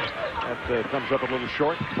 That comes up a little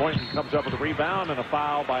short. Boynton comes up with a rebound and a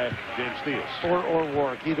foul by James Theus. Or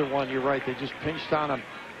Warwick, either one, you're right. They just pinched on him.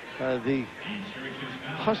 The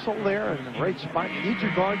hustle there in the right spot. You need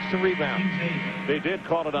your guards to rebound. They did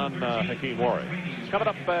call it on Hakeem Warwick. Coming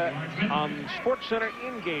up on SportsCenter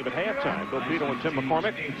in-game at halftime. Bill Pito and Tim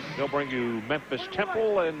McCormick. They'll bring you Memphis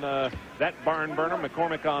Temple and that barn burner.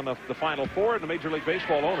 McCormick on the Final Four. And the Major League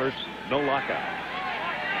Baseball owners, no lockout.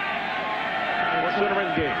 SportsCenter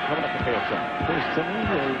in-game coming up at halftime. There's Timmy,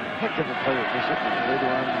 a heck of a player later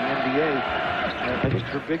on in the NBA. I think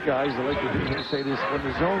for big guys, I like to say this, when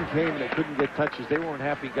the zone came, they couldn't get touches. They weren't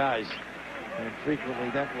happy guys. And frequently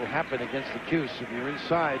that will happen against the Cuse. If you're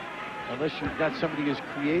inside, unless you've got somebody as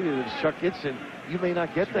creative as Chuck Itzen, you may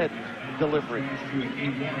not get that delivery.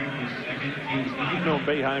 You've known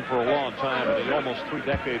Boeheim for a long time, and in almost 3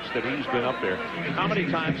 decades that he's been up there. How many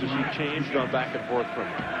times has he changed, gone back and forth from,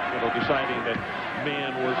 deciding that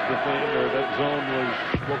man was the thing or that zone was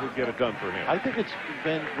what would get it done for him? I think it's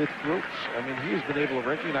been with groups. I mean, he has been able to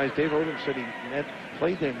recognize. Dave Odom said he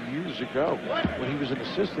played them years ago when he was an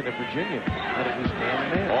assistant at Virginia, and it was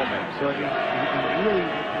man-to-man. All man. So, I mean, he really,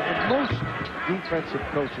 most defensive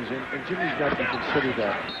coaches, and Jimmy's got to be considered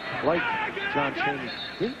that, like John Chaney,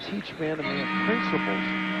 they teach man-to-man principles,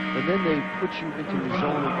 and then they put you into your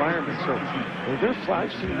zone environment. So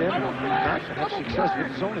I've seen them not have success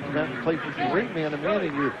with the zone and come out and play great man-to-man,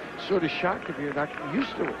 and you're sort of shocked if you're not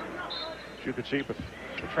used to it. As you can see, but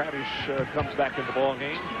Travis comes back in the ball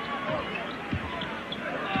game.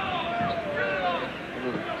 A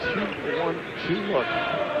little 2-1-2 look.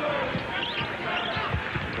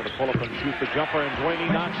 Going to pull up and shoot the jumper, and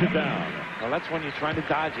Duane knocks it down. Well, that's when you're trying to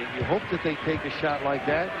dodge it. You hope that they take a shot like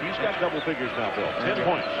that. He's got double figures now, Bill. 10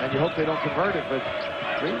 points. And you hope they don't convert it, but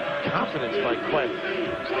great confidence by Clay.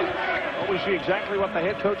 Well, we see exactly what the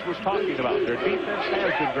head coach was talking about. Their defense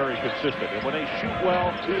has been very consistent, and when they shoot well,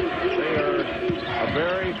 they are a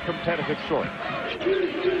very competitive sort.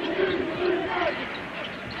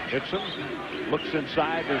 Hickson looks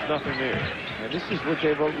inside. There's nothing there. And this is what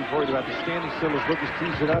Dave Oakley's worried about. The standing still as Lucas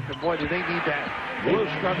tees it up, and boy, do they need that. Luke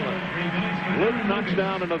struggling. Luke knocks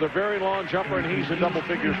down another very long jumper, and he's in double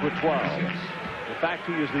figures with 12. In fact,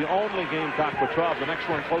 he is the only Gamecock with 12. The next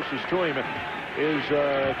one closest to him is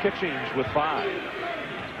Kitchings with 5.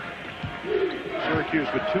 Syracuse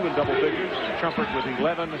with 2 in double figures. Shumpert with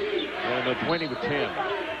 11 and Dwayne with 10.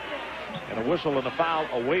 And a whistle and a foul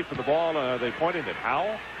away from the ball. They pointed at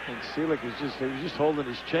Howell. And Selig was just holding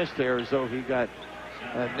his chest there as though he got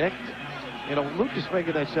necked. You know, Lucas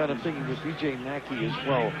making that shot, I'm thinking of B.J. Mackey as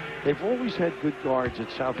well. They've always had good guards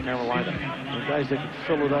at South Carolina. And guys that can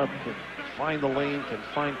fill it up, can find the lane, can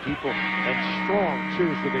find people, and strong,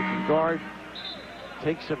 too, so they can guard,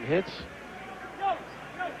 take some hits.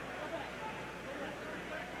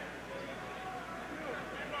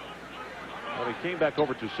 Well, he came back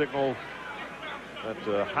over to signal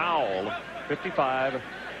that Howell, 55,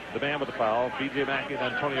 the man with the foul. B.J. Mackey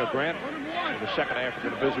and Antonio Grant in the second half are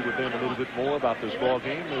going to visit with them a little bit more about this ball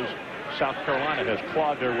game as South Carolina has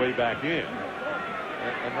clawed their way back in.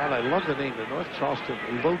 And man, I love the name, the North Charleston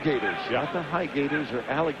Low Gators, not the High Gators or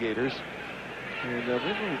Alligators. And we're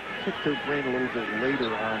going to pick their brain a little bit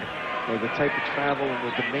later on the type of travel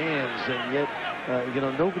and the demands, and yet, you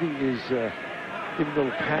know, nobody is giving a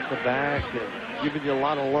little pat in the back and giving you a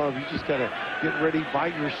lot of love. You just got to get ready by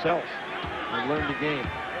yourself and learn the game.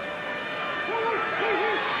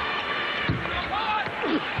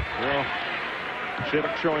 Well,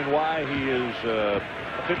 Schick showing why he is a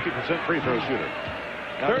 50% free throw shooter.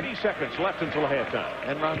 30 seconds left until halftime.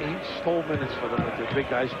 And Ron, he stole minutes for them with the big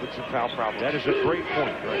guys with some foul problems. That is a great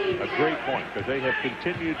point, right? A great point, because they have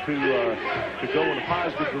continued to go in a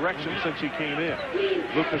positive direction since he came in.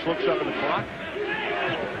 Lucas looks up at the clock.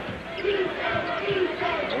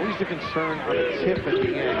 Always the concern on a tip at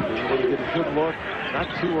the end. You want to get a good look, not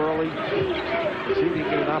too early. See if you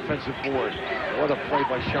get an offensive board. What a play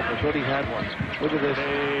by Shumpert. Thought he had one. Look at this.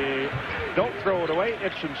 They don't throw it away.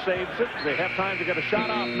 Ibsen saves it. They have time to get a shot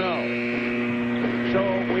off. No. So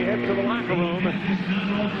we head to the locker room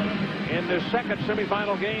in this second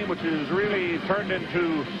semifinal game, which is really turned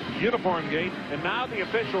into uniform gate. And now the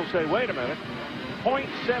officials say, wait a minute.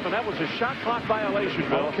 0.7. That was a shot clock violation,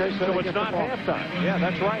 Bill. Okay, so it's not halftime. Yeah,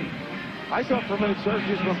 that's right. I thought for a minute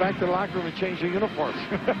Syracuse went back to the locker room and changed their uniforms.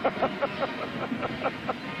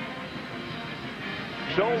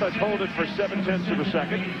 Scholl has hold it for 0.7 of a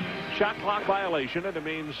second. Shot clock violation, and it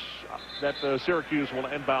means that Syracuse will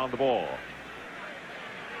inbound the ball.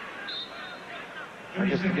 I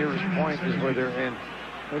guess the nearest point is where they're in.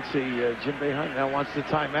 Let's see, Jim Boeheim now wants the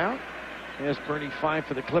timeout. He asked Bernie Fine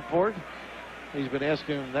for the clipboard. He's been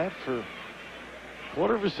asking him that for a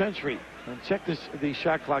quarter of a century. And check the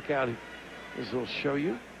shot clock out. This will show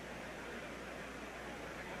you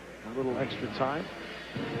a little extra time.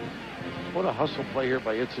 What a hustle play here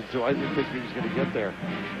by Itzen, too. I didn't think he was going to get there.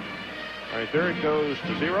 All right, there it goes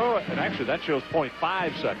to 0. And actually, that shows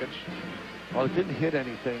 0.5 seconds. Well, it didn't hit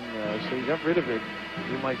anything, so you got rid of it,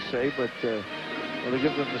 you might say. But will they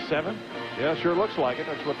give them the 7? Yeah, sure looks like it.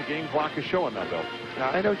 That's what the game clock is showing now, Bill.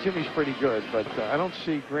 Now, I know Jimmy's pretty good, but I don't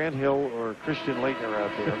see Grant Hill or Christian Leitner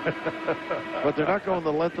out there. But they're not going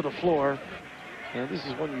the length of the floor. And this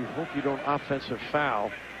is when you hope you don't offensive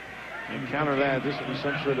foul. And counter that, this will be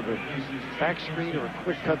some sort of a back screen or a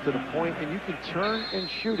quick cut to the point, and you can turn and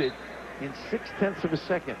shoot it in 0.6 of a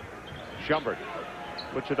second. Shumpert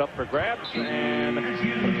puts it up for grabs, and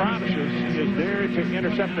the promises is there to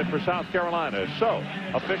intercept it for South Carolina. So,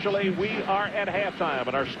 officially, we are at halftime,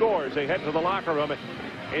 and our scores, they head to the locker room,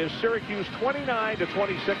 is Syracuse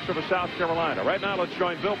 29-26 over South Carolina. Right now, let's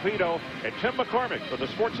join Bill Pito and Tim McCormick for the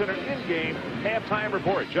SportsCenter in-game halftime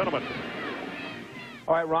report. Gentlemen.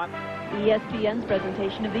 All right, Ron. ESPN's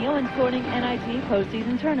presentation of the Owens Corning NIT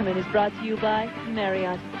postseason tournament is brought to you by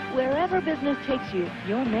Marriott. Wherever business takes you,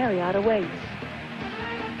 your Marriott awaits.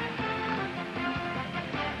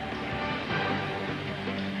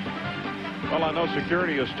 Well, I know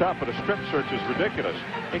security is tough, but a strip search is ridiculous.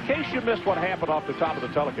 In case you missed what happened off the top of the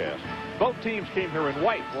telecast, both teams came here in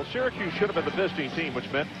white. Well, Syracuse should have been the visiting team,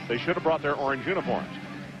 which meant they should have brought their orange uniforms.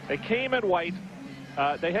 They came in white.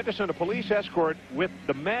 They had to send a police escort with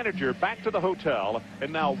the manager back to the hotel,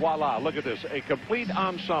 and now voila, look at this, a complete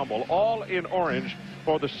ensemble, all in orange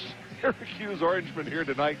for the Syracuse Orangemen here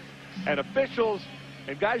tonight. And officials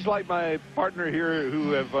and guys like my partner here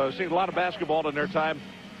who have seen a lot of basketball in their time,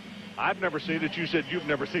 I've never seen it. You said you've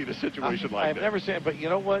never seen a situation like that. I've never seen it, but you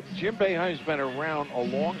know what? Jim Boeheim's been around a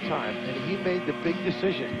long time, and he made the big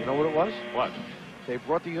decision. You know what it was? What? They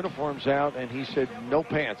brought the uniforms out, and he said, no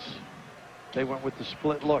pants. They went with the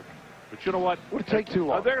split look. But you know what? Would take too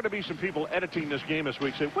long. There are going to be some people editing this game this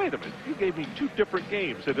week say, wait a minute, you gave me two different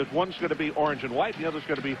games. That one's going to be orange and white, the other's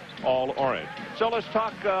going to be all orange. So let's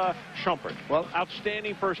talk Shumpert. Well,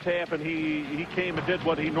 outstanding first half, and he came and did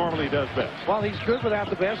what he normally does best. Well, he's good without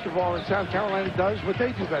the basketball, and South Carolina does what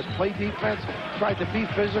they do best. Play defense, tried to be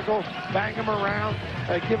physical, bang him around,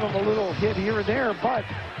 give him a little hit here and there, but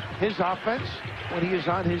his offense, when he is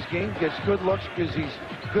on his game, gets good looks because he's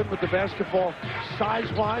good with the basketball.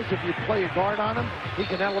 Size-wise, if you play a guard on him, he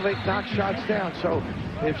can elevate, knock shots down. So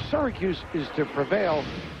if Syracuse is to prevail,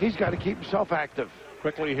 he's got to keep himself active.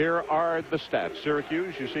 Quickly, here are the stats.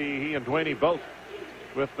 Syracuse, you see he and Duane both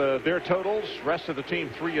with their totals. Rest of the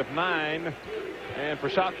team 3 of 9. And for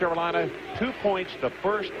South Carolina, 2 points the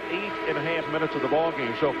first 8.5 minutes of the ball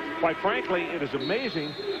game. So, quite frankly, it is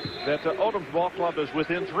amazing that Odom's ball club is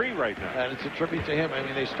within 3 right now. And it's a tribute to him. I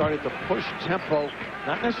mean, they started to push tempo,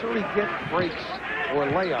 not necessarily get breaks or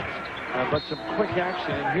layups, but some quick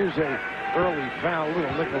action. And here's a early foul,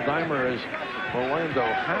 little nickel-dimer as Orlando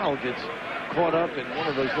Howe gets caught up in one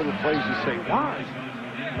of those little plays you say, why?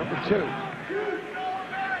 Number 2.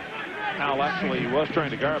 Howell actually was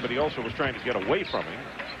trying to guard, but he also was trying to get away from him.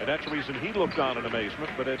 And that's the reason he looked on in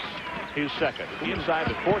amazement, but it's his second. Inside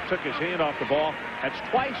the court, took his hand off the ball. That's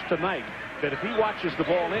twice tonight that if he watches the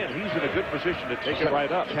ball in, he's in a good position to take it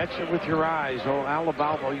right up. Catch it with your eyes. Oh,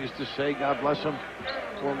 Alabama used to say, God bless him,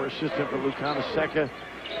 former assistant for Lucana Seca.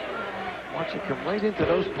 Watch it come right into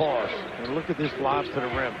those paws. And look at this lob to the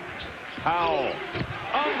rim. Howell,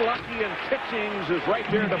 unlucky, and Kitchings is right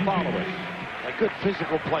there to follow it. A good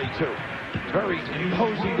physical play, too. Very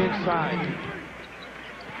posing inside.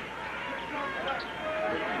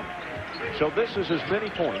 So this is as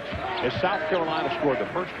many points as South Carolina scored the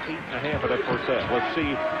first 8.5 of that first half. Let's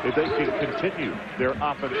see if they can continue their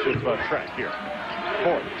offensive track here.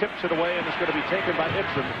 Ford tips it away, and it's going to be taken by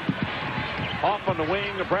Ibsen. Off on the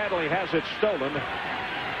wing, Bradley has it stolen.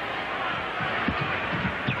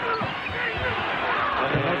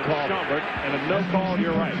 And a no call,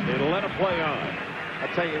 you're right. They let him play on. I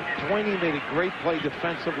tell you, Duane made a great play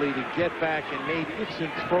defensively to get back and made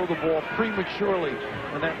Ibsen throw the ball prematurely,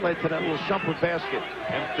 and that led to that little Shumpert basket.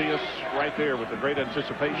 Emphius right there with the great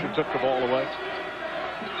anticipation took the ball away.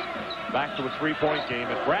 Back to a three-point game,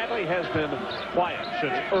 and Bradley has been quiet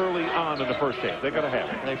since early on in the first half. They're going to have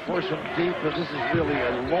it. They force him deep, but this is really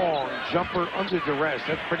a long jumper under duress.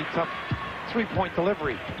 That's pretty tough three-point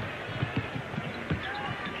delivery.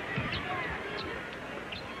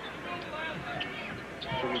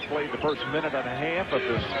 So we played the first minute and a half of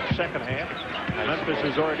this second half. Memphis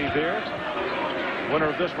is already there.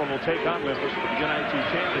 Winner of this one will take on Memphis for the NIT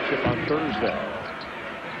championship on Thursday.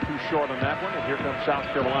 Too short on that one, and here comes South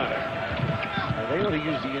Carolina. They ought to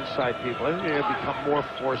use the inside people. I think they're going to become more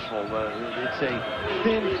forceful. It's a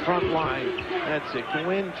thin front line. That's it.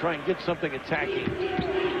 Go in, try and get something attacking.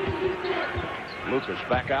 Lucas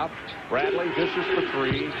back out. Bradley, this is for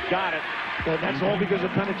 3. Got it. And that's all because of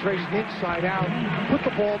penetration inside out. Put the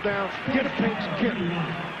ball down. Get a pinch. Get it.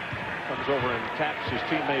 Comes over and taps his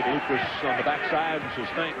teammate Lucas on the backside and says,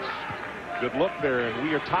 thanks. Good look there, and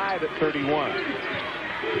we are tied at 31.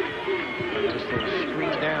 Just a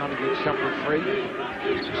screen down to get Shumpert free.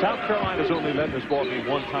 South Carolina's only led this ball game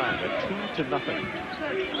one time at 2-0.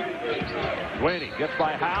 Duane gets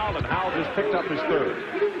by Howell, and Howell just picked up his third.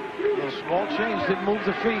 A small change, didn't move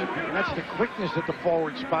the feet. And that's the quickness at the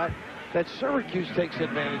forward spot that Syracuse takes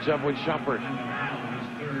advantage of with Shumpert.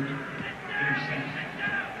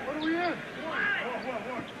 What are we in?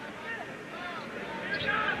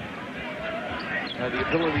 The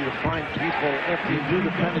ability to find people after you do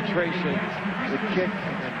the penetration, the kick,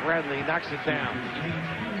 and Bradley knocks it down.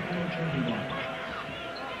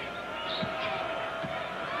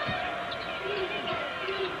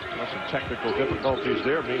 Some technical difficulties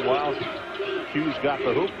there. Meanwhile, Hughes got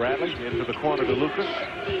the hoop. Bradley into the corner to Lucas.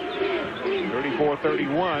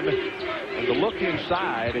 34-31. And the look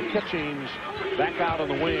inside, and Kitchings back out on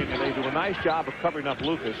the wing, and they do a nice job of covering up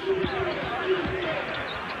Lucas.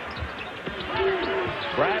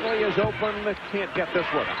 Bradley is open. Can't get this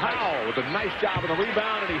one. Howell with a nice job on the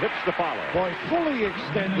rebound, and he hits the follow. Boy, fully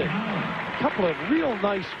extended. A couple of real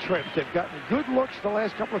nice trips. They've gotten good looks the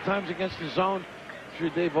last couple of times against the zone. I'm sure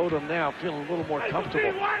Dave Odom now feeling a little more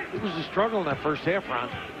comfortable. It was a struggle in that first half round.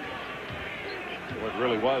 Well, it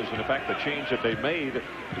really was. And in fact, the change that they made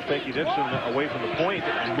was taking Ibsen away from the point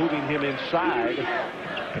and moving him inside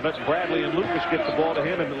and letting Bradley and Lucas get the ball to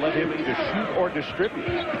him and let him either shoot or distribute.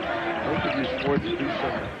 Both of these forwards do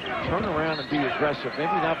some turn around and be aggressive.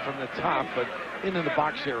 Maybe not from the top, but into the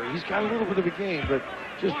box area. He's got a little bit of a game, but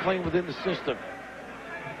just playing within the system.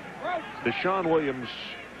 Deshaun Williams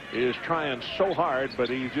is trying so hard, but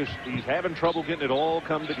he's having trouble getting it all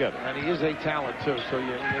come together. And he is a talent, too. So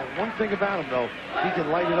one thing about him, though, he can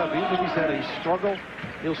light it up. Even if he's had a struggle,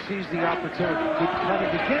 he'll seize the opportunity. Good cut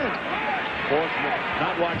it again. Forsman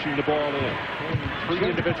not watching the ball in. 3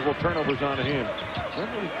 individual turnovers on him.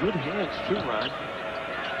 Generally good hands, too, Ron.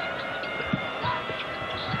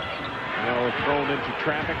 Thrown into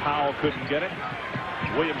traffic. Howell couldn't get it.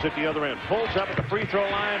 Williams at the other end. Pulls up at the free throw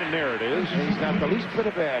line, and there it is. He's got the least bit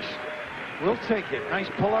of ash. We'll take it. Nice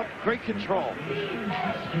pull up. Great control.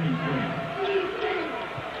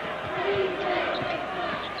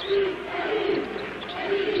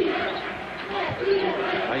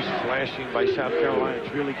 Nice flashing by South Carolina.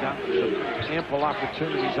 It's really gotten some ample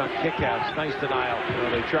opportunities on kickouts. Nice denial.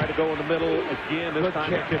 Well, they try to go in the middle again. This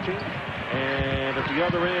time they're pitching. And at the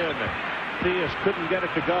other end, Theus couldn't get it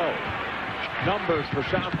to go. Numbers for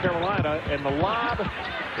South Carolina, and the lob,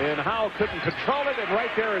 and Howell couldn't control it, and right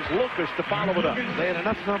there is Lucas to follow it up. They had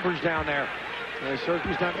enough numbers down there.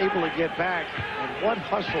 Syracuse not able to get back, and what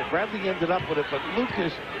hustle. Bradley ended up with it, but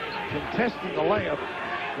Lucas contesting the layup.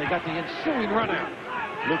 They got the ensuing run out.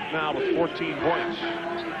 Luke now with 14 points.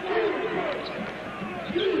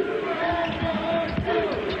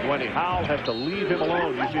 When Howell had to leave him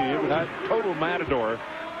alone, you see, it was a total matador.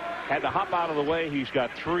 Had to hop out of the way. He's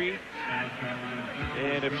got 3.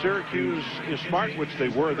 And if Syracuse is smart, which they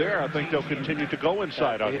were there, I think they'll continue to go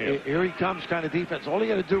inside on him. Here he comes kind of defense. All he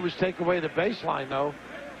got to do was take away the baseline, though.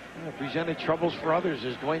 Presented troubles for others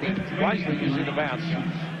as Dwayne wisely using the bounce.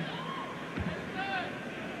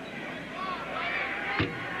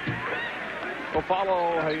 We'll follow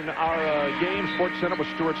our game Sports Center with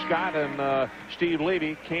Stuart Scott and Steve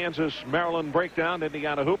Levy. Kansas, Maryland breakdown,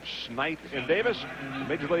 Indiana hoops, Knight and Davis.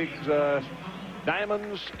 Major League's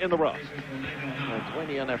Diamonds in the rough.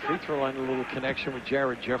 Dwayne on that free throw line, a little connection with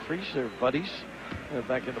Jared Jeffries. They're buddies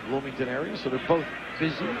back in the Bloomington area, so they're both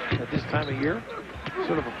busy at this time of year.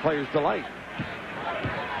 Sort of a player's delight.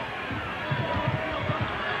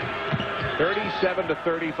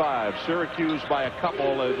 37-35. Syracuse by a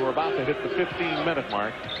couple as we're about to hit the 15-minute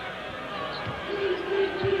mark.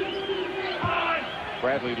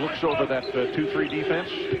 Bradley looks over that 2-3 defense.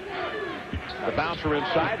 The bouncer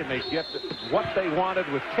inside, and they get what they wanted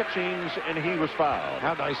with Kitchings, and he was fouled.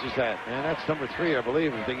 How nice is that? And that's number 3, I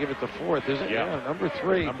believe. If they give it the 4th, isn't it? Yeah, number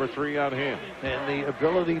 3. Number 3 on him. And the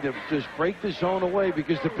ability to just break the zone away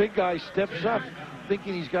because the big guy steps up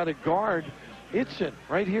thinking he's got a guard. Itzen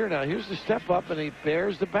right here now. Here's the step up, and he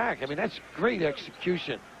bears the back. I mean, that's great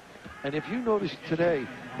execution. And if you notice today,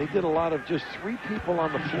 they did a lot of just 3 people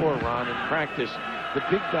on the floor, Ron, in practice. The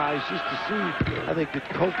big guys just to see how they could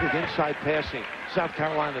cope with inside passing. South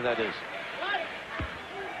Carolina, that is.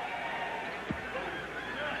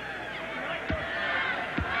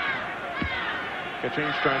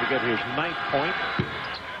 Kitchings trying to get his 9th point.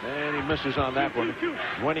 And he misses on that one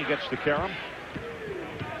when he gets to Karam.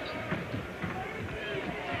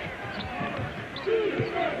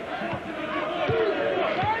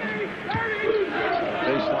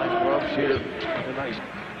 Baseline rubs here. A nice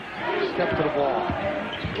step to the ball.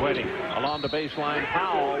 Waiting along the baseline.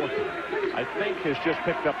 Howell, I think, has just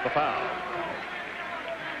picked up the foul.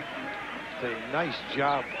 It's a nice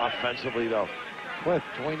job offensively, though. With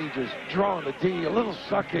Dwayne just drawing the D, a little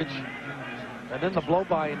suckage. And then the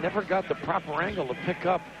blow-by, never got the proper angle to pick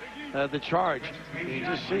up the charge. You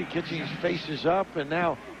just see Kitchings faces up and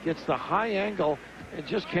now gets the high angle and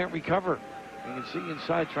just can't recover. You can see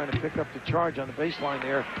inside trying to pick up the charge on the baseline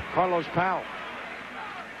there. Carlos Powell.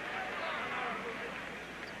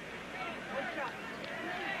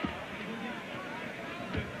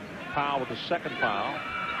 Powell with the 2nd foul.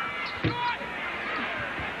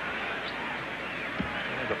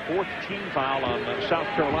 And the 4th team foul on South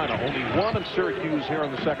Carolina. Only 1 in Syracuse here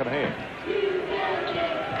in the 2nd half.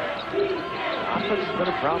 Offense has been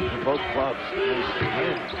a problem for both clubs.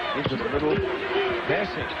 Into the middle,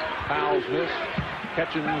 passing. Powell's miss.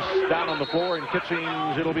 Kitchings down on the floor, and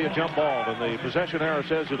Kitchings, it'll be a jump ball. And the possession arrow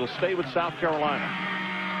says it'll stay with South Carolina.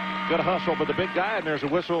 Good hustle by the big guy, and there's a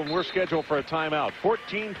whistle, and we're scheduled for a timeout.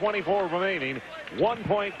 14:24 remaining.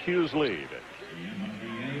 1-point Q's lead.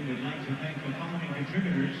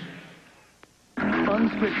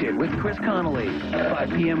 Unscripted with Chris Connolly. 5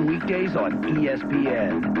 p.m. weekdays on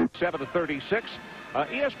ESPN. 7-36.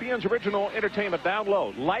 ESPN's original entertainment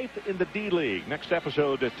download. Life in the D-League. Next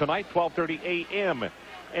episode tonight, 12:30 a.m.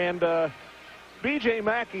 And B.J.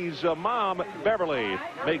 Mackey's mom, Beverly,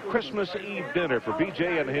 made Christmas Eve dinner for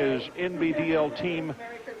B.J. and his NBDL team,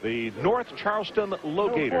 the North Charleston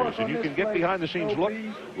Low-Gators. And you can get behind-the-scenes look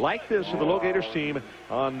like this of the Low-Gators team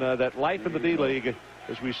on that Life in the D-League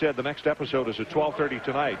As we said, the next episode is at 12:30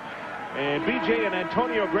 tonight. And B.J. and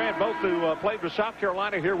Antonio Grant, both who played with South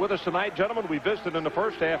Carolina, here with us tonight. Gentlemen, we visited in the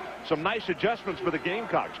first half. Some nice adjustments for the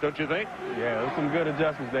Gamecocks, don't you think? Yeah, there's some good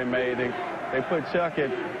adjustments they made. They put Chuck at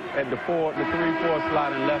the 3-4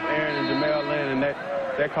 slot and left Aaron and Jamel in, and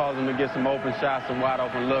that caused them to get some open shots, some wide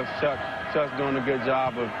open looks. Chuck's doing a good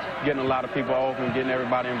job of getting a lot of people open, getting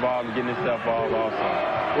everybody involved, and getting himself involved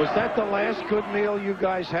also. Was that the last good meal you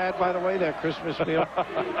guys had, by the way, that Christmas meal?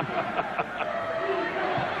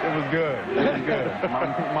 It was good. It was good.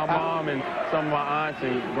 My mom and some of my aunts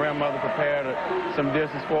and grandmother prepared some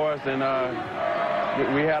dishes for us, and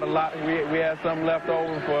we had a lot. We had some left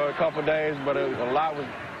over for a couple of days, but a lot was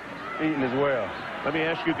eaten as well. Let me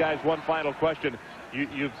ask you guys one final question.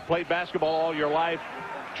 You've played basketball all your life,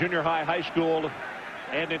 junior high, high school,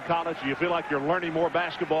 and in college. Do you feel like you're learning more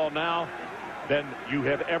basketball now than you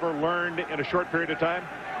have ever learned in a short period of time?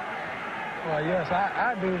 Well, yes,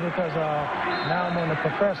 I do, because now I'm on the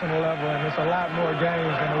professional level, and it's a lot more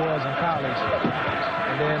games than it was in college.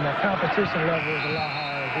 And then the competition level is a lot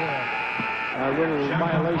higher as well. A little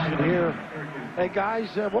violation here. Hey, guys,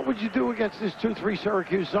 what would you do against this 2-3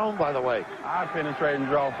 Syracuse zone, by the way? I'd penetrate and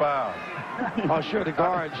draw fouls. Oh, sure, the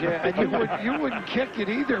guards, yeah. And you wouldn't kick it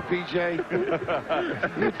either, BJ.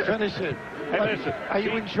 You'd finish it. Hey, listen, are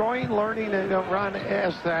you enjoying learning? And Ron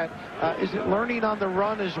asked that. Is it learning on the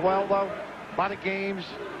run as well, though? A lot of games.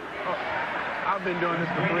 I've been doing this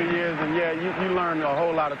for 3 years, and yeah, you learn a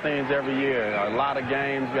whole lot of things every year. A lot of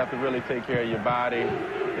games, you have to really take care of your body.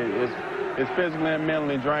 It's physically and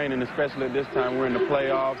mentally draining, especially at this time. We're in the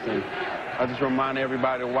playoffs, and I just remind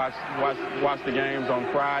everybody to watch the games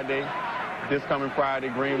on Friday. This coming Friday,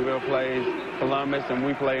 Greenville plays Columbus, and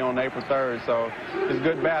we play on April 3rd. So it's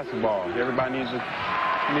good basketball. Everybody needs to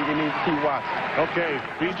keep watching. Okay,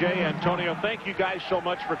 BJ, Antonio, thank you guys so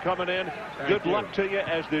much for coming in. Good luck to you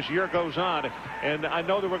as this year goes on. And I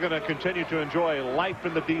know that we're going to continue to enjoy life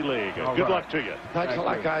in the D-League. Good luck to you. Thanks a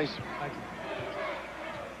lot, guys.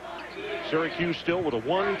 Syracuse still with a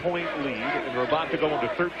 1-point lead, and we're about to go into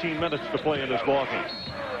 13 minutes to play in this ballgame.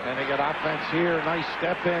 And they got offense here. Nice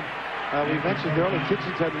step in. We mentioned earlier,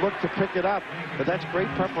 Kitchens had looked to pick it up, but that's great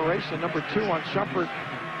preparation. Number 2 on Shumpert.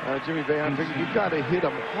 Jimmy Boeheim, you've got to hit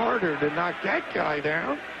him harder to knock that guy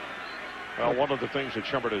down. Well, one of the things that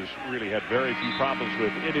Shumpert has really had very few problems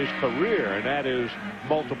with in his career, and that is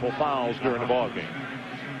multiple fouls during the ballgame.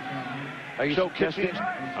 Are you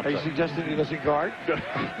suggesting he doesn't guard? No,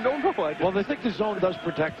 I didn't. Well, they think the zone does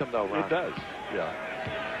protect him, though, Ron. It does, yeah.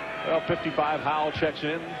 Well, 55, Howell checks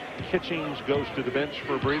in. Kitchings goes to the bench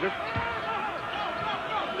for a breather.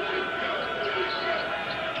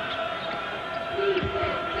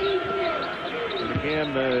 And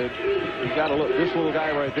again, you got to look. This little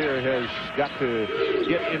guy right there has got to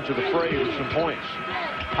get into the fray with some points.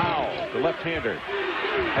 Howell, the left-hander,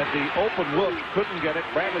 had the open look, couldn't get it.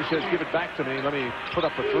 Bradley says, give it back to me. Let me put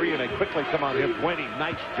up a 3, and they quickly come on him. Dwayne,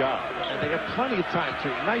 nice job. And they have plenty of time,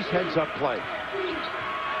 too. Nice heads-up play.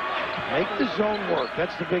 Make the zone work.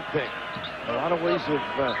 That's the big thing. A lot of ways of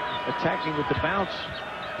attacking with the bounce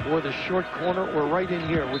or the short corner or right in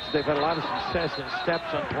here, which they've had a lot of success in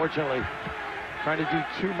steps, unfortunately. Trying to do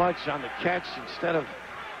too much on the catch instead of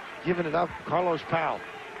giving it up. Carlos Powell.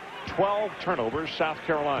 12 turnovers, South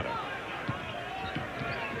Carolina.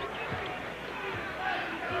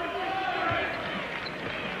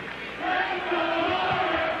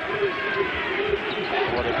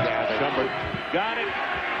 What a catch. Shumpert got it.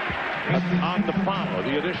 On the follow.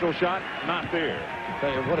 The initial shot, not there.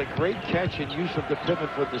 Tell you, what a great catch and use of the pivot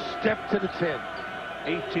for the step to the 10.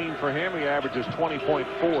 18 for him. He averages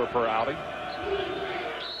 20.4 per outing.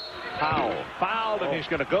 Powell fouled, and he's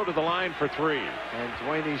going to go to the line for 3. And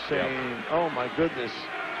Dwayne saying, oh, my goodness,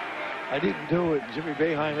 I didn't do it. Jimmy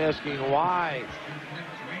Boeheim asking why.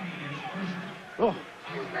 Oh.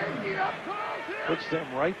 Puts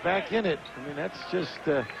them right back in it. I mean, that's just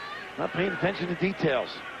not paying attention to details.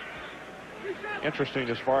 Interesting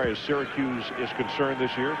as far as Syracuse is concerned this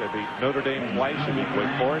year. They beat Notre Dame twice. They beat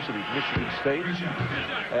Wake Forest. They beat Michigan State.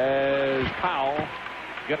 As Powell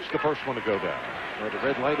gets the first one to go down. Well, the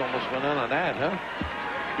red light almost went on that, huh?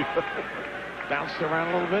 Bounced around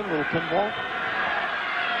a little bit, a little pinball.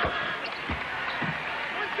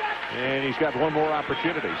 And he's got one more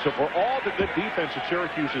opportunity. So for all the good defense that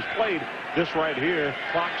Syracuse has played, this right here,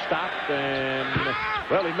 clock stopped, and,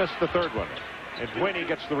 well, he missed the third one. And Dwayne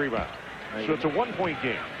gets the rebound. So it's a 1-point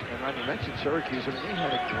game. And Ron, you mentioned Syracuse. I mean, they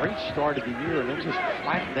had a great start of the year and then just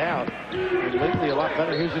flattened out. And lately a lot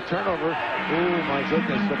better. Here's a turnover. Oh, my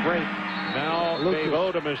goodness, the break. Now Dave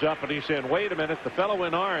Odom is up, and he's saying, wait a minute, the fellow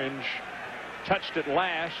in orange touched it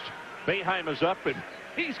last. Boeheim is up, and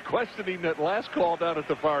he's questioning that last call down at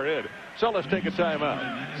the far end. So let's take a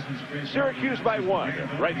timeout. Syracuse by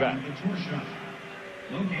 1. Right back.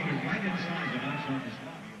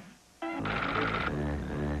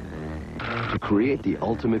 To create the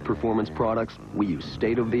ultimate performance products, we use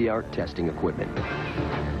state-of-the-art testing equipment.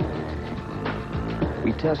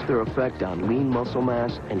 We test their effect on lean muscle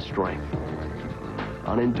mass and strength,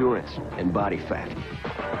 on endurance and body fat,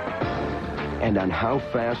 and on how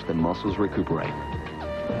fast the muscles recuperate.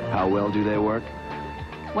 How well do they work?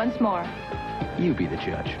 Once more. You be the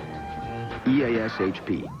judge.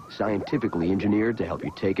 EASHP, scientifically engineered to help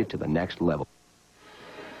you take it to the next level.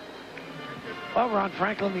 Well, Ron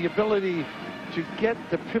Franklin, the ability to get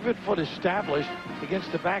the pivot foot established against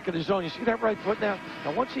the back of the zone. You see that right foot now?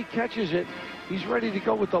 Now, once he catches it, he's ready to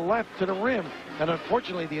go with the left to the rim. And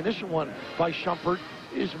unfortunately, the initial one by Shumpert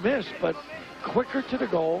is missed, but quicker to the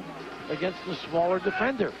goal against the smaller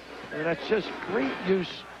defender. And that's just great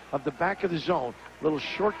use of the back of the zone. Little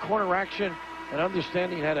short corner action and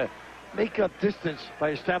understanding how to make up distance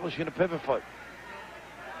by establishing a pivot foot.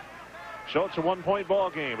 So it's a one-point ball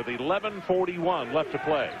game with 11:41 left to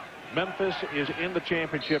play. Memphis is in the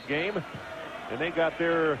championship game, and they got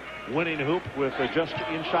their winning hoop with just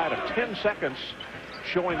inside of 10 seconds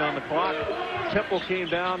showing on the clock. Temple came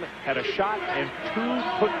down, had a shot and 2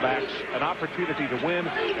 putbacks, an opportunity to win,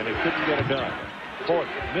 and they couldn't get it done. Ford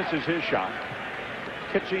misses his shot.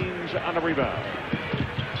 Kitchings on the rebound.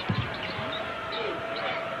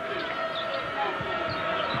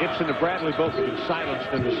 Ibsen and Bradley both have been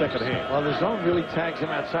silenced in the second half. Well, the zone really tags him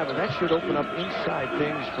outside, but that should open up inside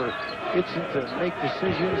things for Ibsen to make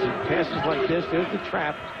decisions and passes like this. There's the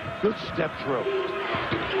trap. Good step through.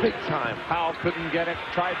 Big time. Powell couldn't get it.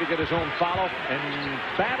 Tried to get his own follow and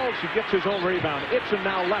battles. He gets his own rebound. Ibsen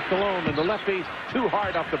now left alone, and the lefty too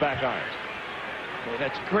hard off the back iron. Okay,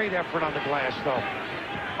 that's great effort on the glass, though.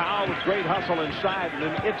 Powell with great hustle inside, and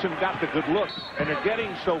then Ibsen got the good look. And they're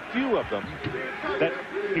getting so few of them that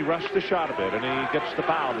he rushed the shot a bit, and he gets the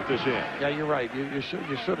foul at this end. Yeah, you're right. You're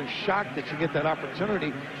sort of shocked that you get that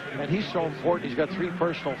opportunity, and he's so important. He's got 3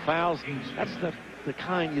 personal fouls. That's the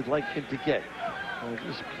kind you'd like him to get.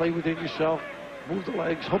 Just play within yourself, move the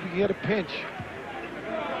legs, hope you can get a pinch.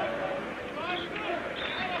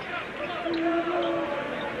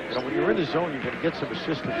 You know, when you're in the zone, you're going to get some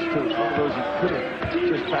assistance, too. It's one of those you could have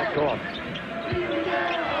just backed off.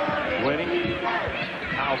 Winning.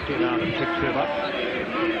 Powell came out and picked him up.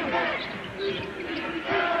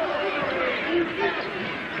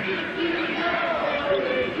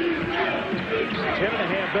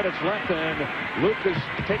 10.5 minutes left, and Lucas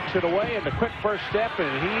takes it away, and the quick first step,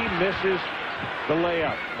 and he misses the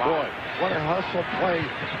layup. Wow. Boy, what a hustle play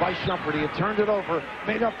by Shumpert. He had turned it over,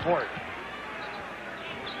 made up for it.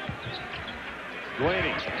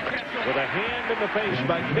 Blaney with a hand in the face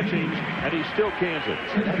by Kitchings, and he still cans it.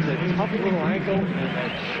 That's a tough little angle and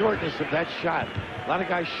that shortness of that shot. A lot of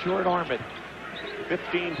guys short-arm it.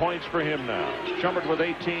 15 points for him now. Shumpert with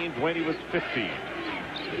 18, Blaney with 15.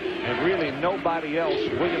 And really nobody else.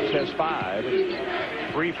 Williams has 5,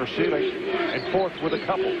 3 for Seelig, and 4th with a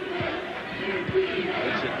couple.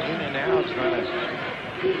 It's an in and out, trying to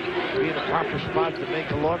be in the proper spot to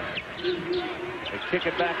make a look. They kick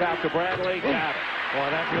it back out to Bradley. Got it. Boy,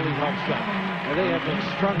 that really helps them. And they have been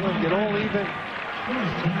struggling, get all even.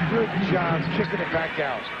 Good job kicking it back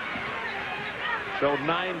out. So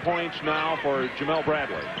 9 points now for Jamel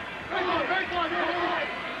Bradley.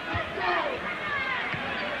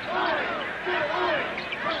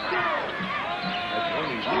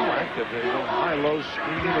 He's real active. They're going high-low,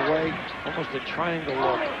 screening away, almost a triangle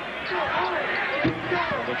look.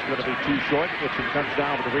 Well, it's going to be too short. Kitchen comes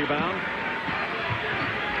down with the rebound.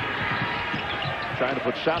 Trying to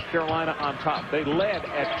put South Carolina on top. They led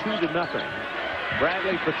at 2-0.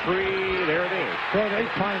 Bradley for 3. There it is. Boy, they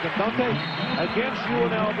find him, don't they? Against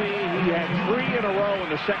UNLV, he had 3 in a row in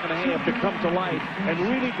the second half to come to life and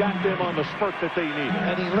really got them on the spurt that they needed.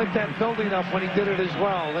 And he lit that building up when he did it as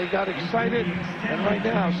well. They got excited, and right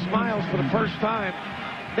now, smiles for the first time.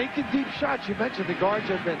 Making deep shots. You mentioned the guards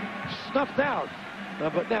have been snuffed out.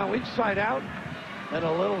 But now inside out, and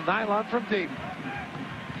a little nylon from deep.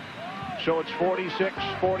 So it's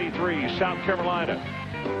 46-43, South Carolina.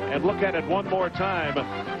 And look at it one more time.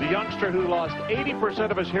 The youngster who lost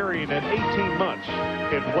 80% of his hearing in 18 months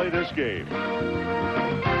can play this game.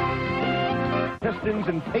 Pistons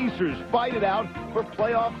and Pacers fight it out for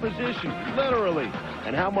playoff position, literally.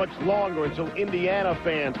 And how much longer until Indiana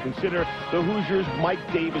fans consider the Hoosiers Mike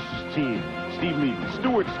Davis's team? Steve Levy,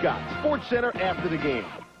 Stuart Scott, Sports Center after the game.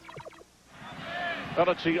 Well,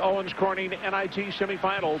 it's the Owens Corning NIT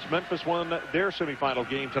semifinals. Memphis won their semifinal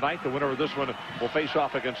game tonight. The winner of this one will face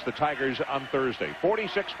off against the Tigers on Thursday.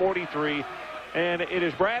 46-43. And it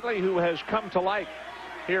is Bradley who has come to light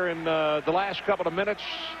here in the last couple of minutes.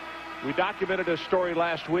 We documented his story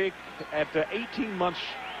last week at 18 months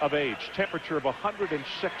of age. Temperature of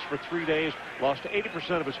 106 for 3 days. Lost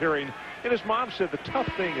 80% of his hearing. And his mom said the tough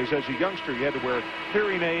thing is, as a youngster, you had to wear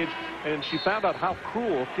hearing aids. And she found out how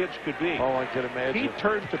cruel kids could be. Oh, I can imagine. He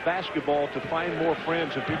turned to basketball to find more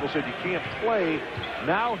friends, and people said you can't play.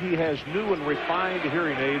 Now he has new and refined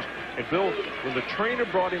hearing aids. And Bill, when the trainer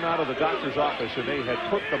brought him out of the doctor's office and they had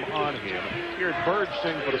put them on him, he heard birds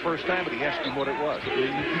sing for the first time, and he asked him what it was. You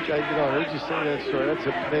know, I heard you say that story. That's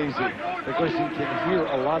amazing. Because he can hear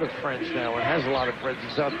a lot of French now and has a lot of friends in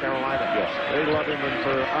South Carolina. Yes, they love him, and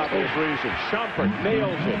for obvious reasons. Shumpert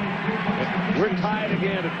nails it. We're tied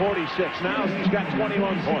again at 46. Now he's got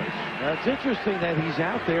 21 points. Now, it's interesting that he's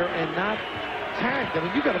out there and not tagged. I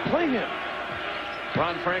mean, you got to play him.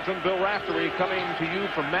 Ron Franklin, Bill Raftery coming to you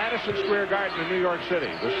from Madison Square Garden in New York City.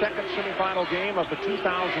 The second semifinal game of the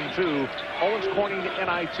 2002 Owens Corning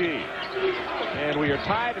NIT. And we are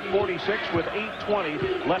tied at 46 with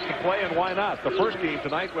 8:20 left to play, and why not? The first game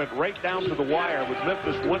tonight went right down to the wire with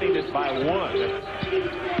Memphis winning it by 1.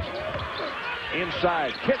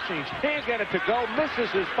 Inside, Kitchings can't get it to go, misses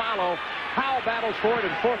his follow. Howell battles for it,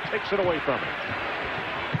 and Forth takes it away from him.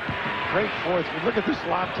 Great Forth. Look at this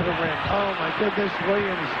lob to the rim. Oh, my goodness.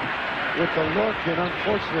 Williams with the look, and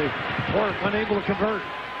unfortunately, Forth unable to convert.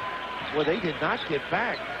 Well, they did not get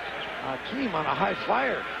back. Keem on a high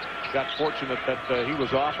flyer. Got fortunate that he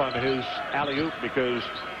was off on his alley-oop because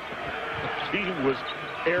Keem was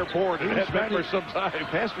airborne and had been for some time.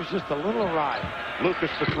 Pass was just a little awry.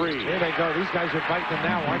 Lucas for 3. There they go. These guys are biting them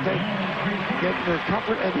now, aren't they? Getting their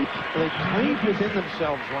comfort, and they played within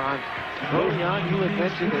themselves, Ron. Early on, you had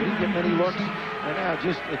mentioned they didn't get many looks, and now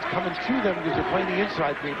it's coming to them because they're playing the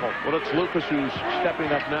inside people. Well, it's Lucas who's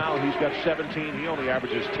stepping up now. He's got 17. He only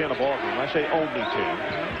averages 10 a ball game. I say only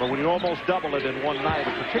 10. But when you almost double it in one night,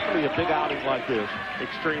 and particularly a big outing like this,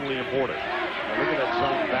 extremely important. Now look at that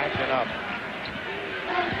zone backing up.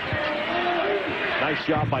 Nice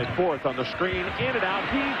job by Forth on the screen. In and out.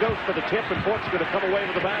 He goes for the tip, and Forth's going to come away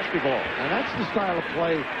with the basketball. And that's the style of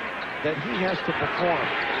play that he has to perform.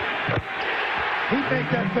 He made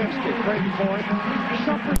that basket, Craig Forth.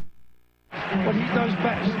 Something what he does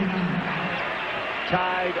best.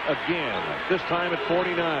 Tied again, this time at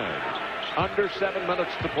 49. Under 7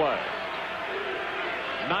 minutes to play.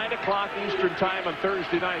 9 o'clock Eastern time on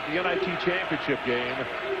Thursday night, the NIT championship game.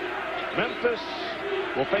 Memphis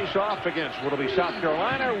will face off against, will it be South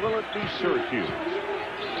Carolina, or will it be Syracuse?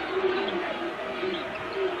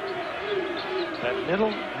 That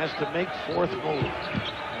middle has to make Forth move.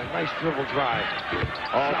 A nice dribble drive.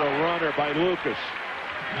 Oh, the runner by Lucas.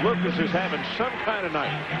 Lucas is having some kind of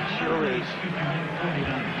night. Sure is.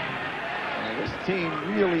 This team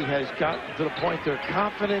really has gotten to the point their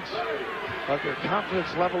confidence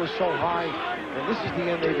level is so high, and this is the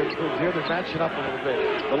end they've improved. Here they're matching up a little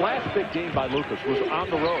bit. The last big game by Lucas was on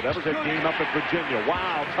the road. That was that game up at Virginia.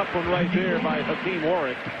 Wow, tough one right there by Hakeem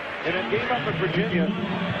Warwick. And that game up at Virginia,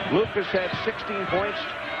 Lucas had 16 points,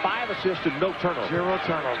 5 assists, and no turnovers. 0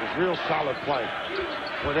 turnovers. Real solid play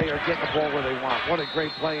where they are getting the ball where they want. What a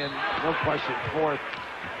great play, and no question, Forth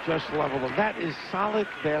just leveled them. That is solid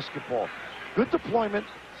basketball. Good deployment,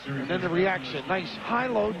 and then the reaction. Nice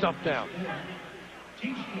high-low dump down.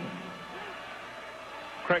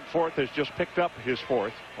 Craig Forth has just picked up his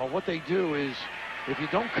 4th. Well, what they do is, if you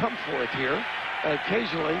don't come for it here,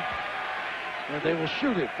 occasionally, they will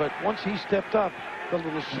shoot it. But once he stepped up, the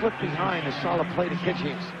little slip behind, a solid play to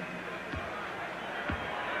Kitchings.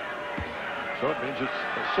 So it means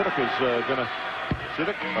Siddick is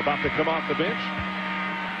Siddick about to come off the bench.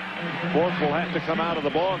 Forth will have to come out of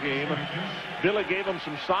the ball game. Billy gave him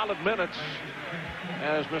some solid minutes,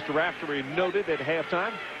 as Mr. Raftery noted at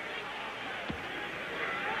halftime.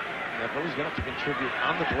 Yeah, Billy's going to have to contribute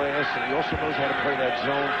on the glass, and he also knows how to play that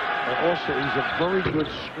zone. And also, he's a very good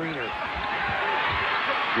screener.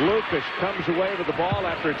 Lucas comes away with the ball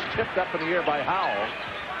after it's tipped up in the air by Howell.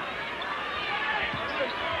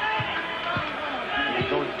 They're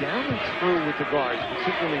going down and through with the guards,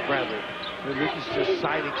 particularly Bradley. Lucas just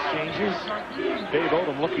side exchanges. Dave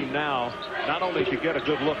Odom looking now, not only to get a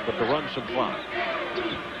good look, but to run some clock.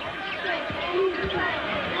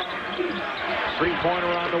 Three-pointer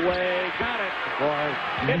on the way. Got it. Boy,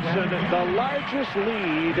 Gibson, the largest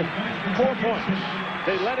lead, 4 points.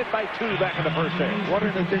 They led it by 2 back in the first half. What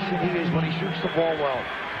an addition he is when he shoots the ball well.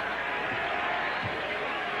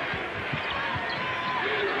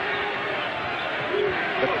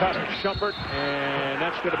 The cutter, Shumpert, and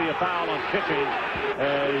that's going to be a foul on pitching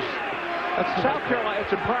as South Carolina.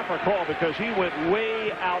 It's a proper call because he went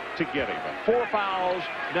way out to get him. 4 fouls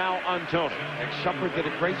now on Tony. And Shumpert did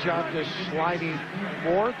a great job just sliding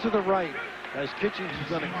more to the right as Kitchings has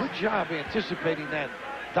done a good job anticipating that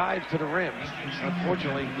dive to the rim.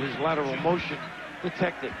 Unfortunately, his lateral motion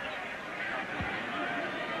detected.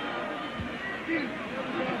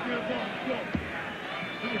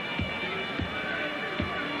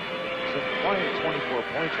 So playing 24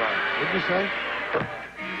 points, Ryan, wouldn't you say?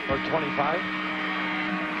 Or 25?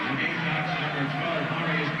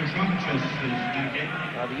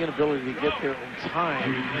 The inability to get there in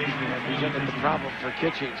time presented the problem for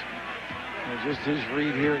Kitchings. And just his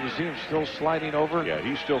read here, and you see him still sliding over. Yeah,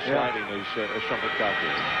 he's still sliding as Shumpert got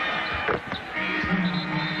there.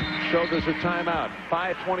 So there's a timeout.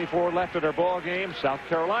 5:24 left in our ball game. South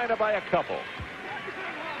Carolina by a couple.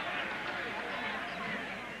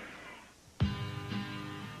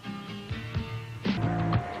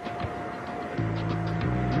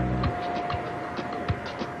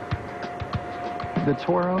 The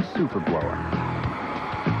Toro Super Blower.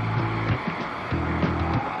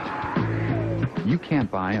 You can't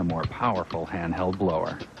buy a more powerful handheld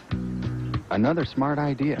blower. Another smart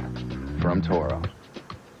idea from Toro.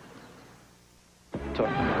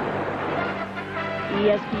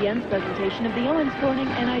 ESPN's presentation of the Owens Corning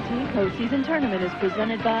NIT postseason tournament is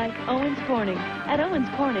presented by Owens Corning. At Owens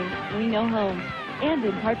Corning, we know homes. And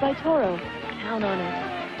in part by Toro. Count on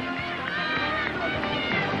it.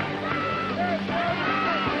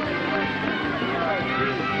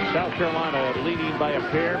 South Carolina leading by a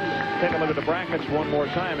pair. Take a look at the brackets one more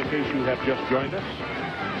time in case you have just joined us.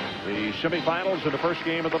 The semifinals in the first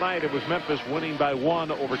game of the night, it was Memphis winning by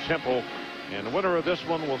 1 over Temple. And the winner of this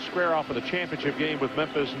one will square off in the championship game with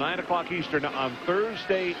Memphis, 9 o'clock Eastern on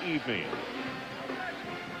Thursday evening.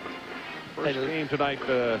 First game tonight,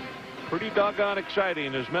 pretty doggone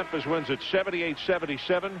exciting as Memphis wins at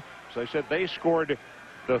 78-77. As I said, they scored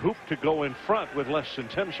the hoop to go in front with less than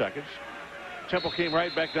 10 seconds. Temple came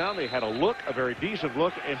right back down. They had a look, a very decent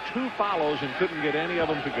look, and 2 follows and couldn't get any of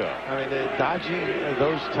them to go. I mean, dodging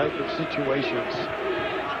those type of situations.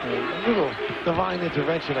 A little divine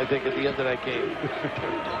intervention, I think, at the end of that game.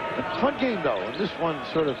 Fun game, though. And this one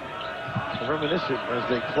sort of reminiscent as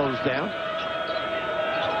they close down.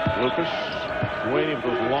 Lucas waiting for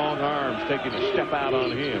those long arms, taking a step out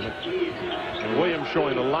on him. And Williams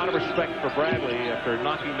showing a lot of respect for Bradley after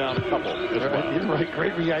knocking down a couple. You're right.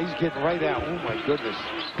 Great. Yeah, he's getting right out. Oh, my goodness.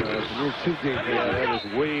 It's a little too deep. Yeah, that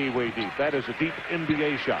is way, way deep. That is a deep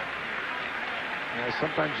NBA shot.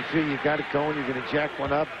 Sometimes you feel you got it going. You're going to jack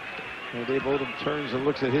one up. And Dave Odom turns and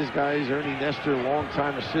looks at his guys. Ernie Nestor,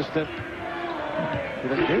 longtime assistant.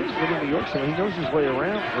 Dave's been in New York, so he knows his way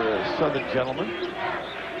around for a Southern gentleman.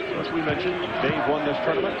 As we mentioned, Dave won this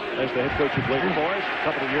tournament as the head coach of Blaker Boys a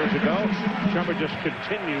couple of years ago. Shumpert just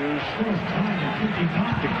continues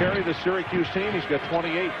to carry the Syracuse team. He's got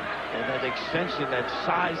 28. And that extension, that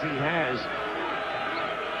size he has,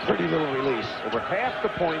 pretty little release. Over half the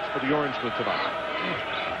points for the Orangemen tonight.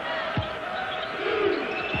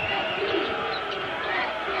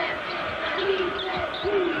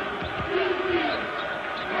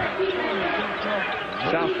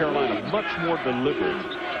 South Carolina much more deliberate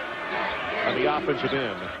on the offensive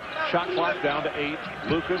end. Shot clock down to 8.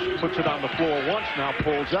 Lucas puts it on the floor once, now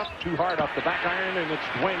pulls up too hard off the back iron, and it's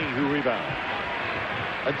Dwayne who rebounds.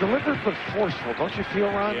 A deliberate but forceful, don't you feel,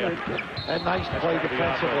 Ron? Yeah. A nice play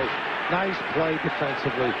defensively. Nice play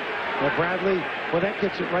defensively. Now Bradley, well, that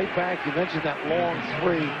gets it right back. You mentioned that long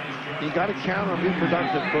 3. You got to count on being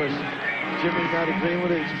productive, because Jimmy not agreeing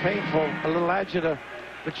with it. It's painful, a little agita,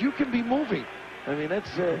 but you can be moving. I mean, that's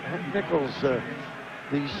Hank Nichols, the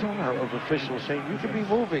czar of officials, saying you can be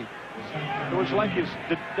moving. It was like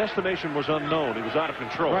the destination was unknown. He was out of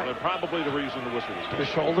control. Right. And probably the reason the whistle was The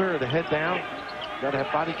shoulder, the head down. Got to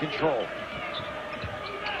have body control.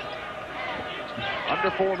 Under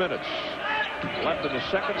 4 minutes left in the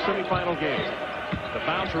second semifinal game. The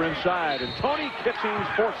bouncer inside, and Tony Kitchings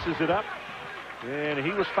forces it up. And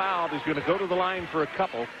he was fouled. He's going to go to the line for a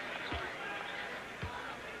couple.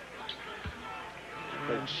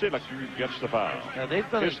 And Silic gets the foul. Now they've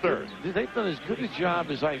done his third. They've done as good a job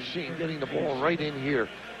as I've seen getting the ball right in here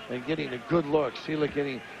and getting a good look. Silic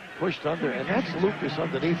getting pushed under, and that's Lucas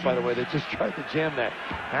underneath, by the way. They just tried to jam that.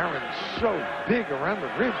 Aaron's so big around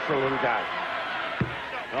the rim for a little guy.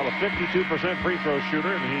 Well, a 52% free throw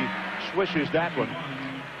shooter, and he swishes that one.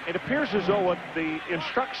 It appears as though what the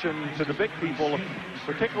instruction to the big people,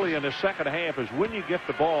 particularly in the second half, is when you get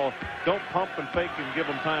the ball, don't pump and fake and give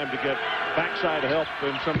them time to get backside help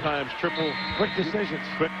and sometimes triple. Quick decisions.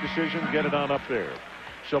 Quick decision, get it on up there.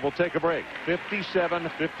 So we'll take a break.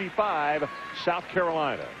 57-55, South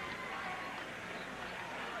Carolina.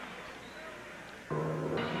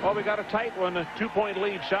 Well, we got a tight one, a 2-point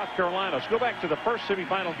lead, South Carolina. Let's go back to the first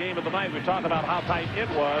semifinal game of the night. We talked about how tight it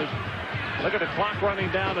was. Look at the clock running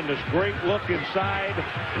down and this great look inside.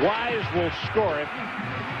 Wise will score it.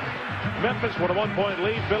 Memphis with a 1-point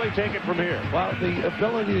lead. Billy, take it from here. Well, the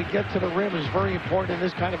ability to get to the rim is very important in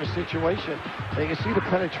this kind of a situation. You can see the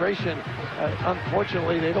penetration.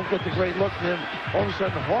 Unfortunately, they don't get the great look. And then all of a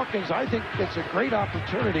sudden, Hawkins, I think, gets a great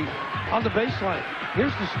opportunity on the baseline.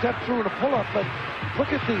 Here's the step through and a pull-up, but look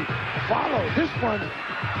at the follow. This one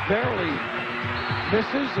barely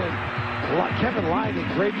misses, and Kevin Lyde in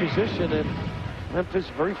great position, and Memphis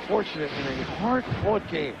very fortunate in a hard-fought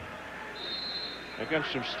game.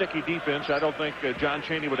 Against some sticky defense, I don't think John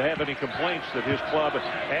Chaney would have any complaints that his club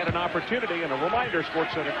had an opportunity. And a reminder,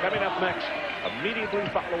 Sports Center coming up next, immediately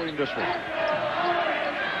following this one.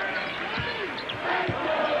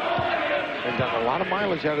 They've done a lot of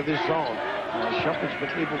mileage out of this zone. Shumpert's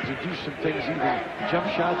been able to do some things, either jump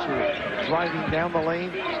shots or driving down the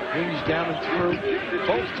lane. He's down and through.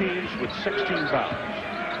 Both teams with 16 fouls.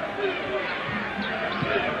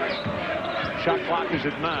 Shot clock is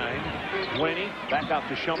at 9. Duaney back out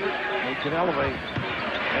to Shumpert. They can elevate.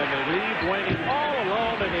 And they leave Duaney all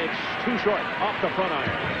alone, and it's too short off the front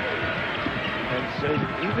iron. And so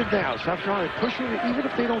even now, South Carolina pushing it, even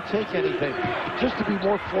if they don't take anything, just to be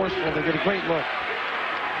more forceful. They get a great look.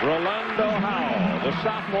 Rolando Howell, the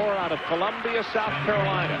sophomore out of Columbia, South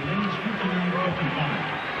Carolina.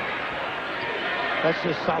 That's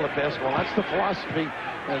just solid basketball. That's the philosophy.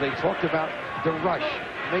 They talked about the rush.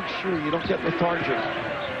 Make sure you don't get lethargic.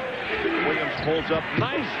 Williams pulls up,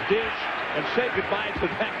 nice dish, and say goodbye to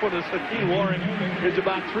that one as Hakeem Warren is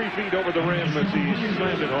about 3 feet over the rim as he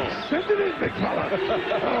slammed it home. Send it in, big fella.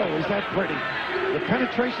 Oh, is that pretty? The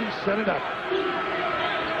penetration set it up.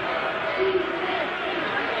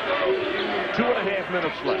 2.5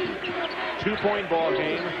 minutes left. 2-point ball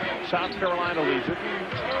game. South Carolina leads it.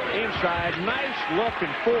 Inside, nice look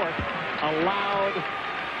and fourth. Allowed.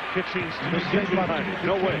 Pitching behind it.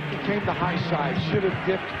 No way. He came to high side. Should have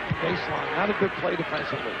dipped baseline. Not a good play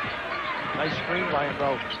defensively. Nice screen by him,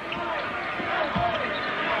 though.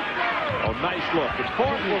 Oh, nice look. And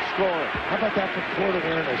Ford will score it. How about that for court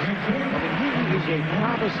awareness? I mean, he is a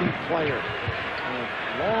promising player.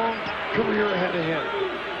 Long career ahead of him.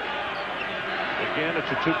 Again,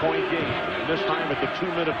 it's a 2-point game. And this time at the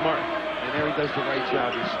 2-minute mark. And there he does the right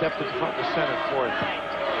job. He stepped in front and center for it.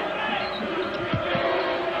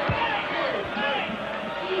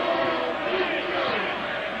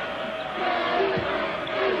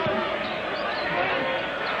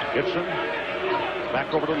 Gibson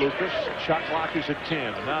back over to Lucas. Shot clock is at 10.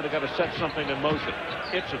 And now they've got to set something in motion.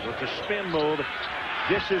 Itzen with the spin move.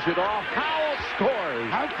 Dishes it off. Howell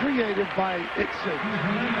scores. How creative by Itzen.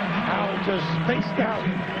 Howell just spaced out.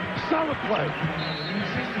 Solid play.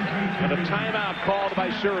 And a timeout called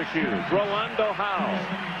by Syracuse. Rolando Howell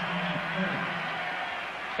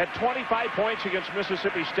had 25 points against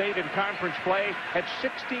Mississippi State in conference play, had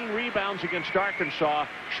 16 rebounds against Arkansas,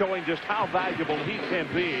 showing just how valuable he can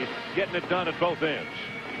be, getting it done at both ends.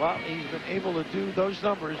 Well, he's been able to do those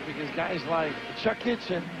numbers because guys like Chuck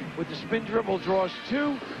Itzen with the spin dribble draws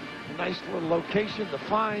 2. A nice little location to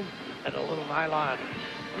find and a little nylon.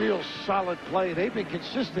 Real solid play. They've been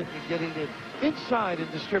consistent in getting it inside and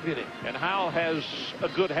distributing. And Howell has a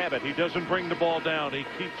good habit. He doesn't bring the ball down. He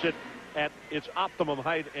keeps it at its optimum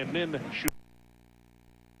height and then shoots.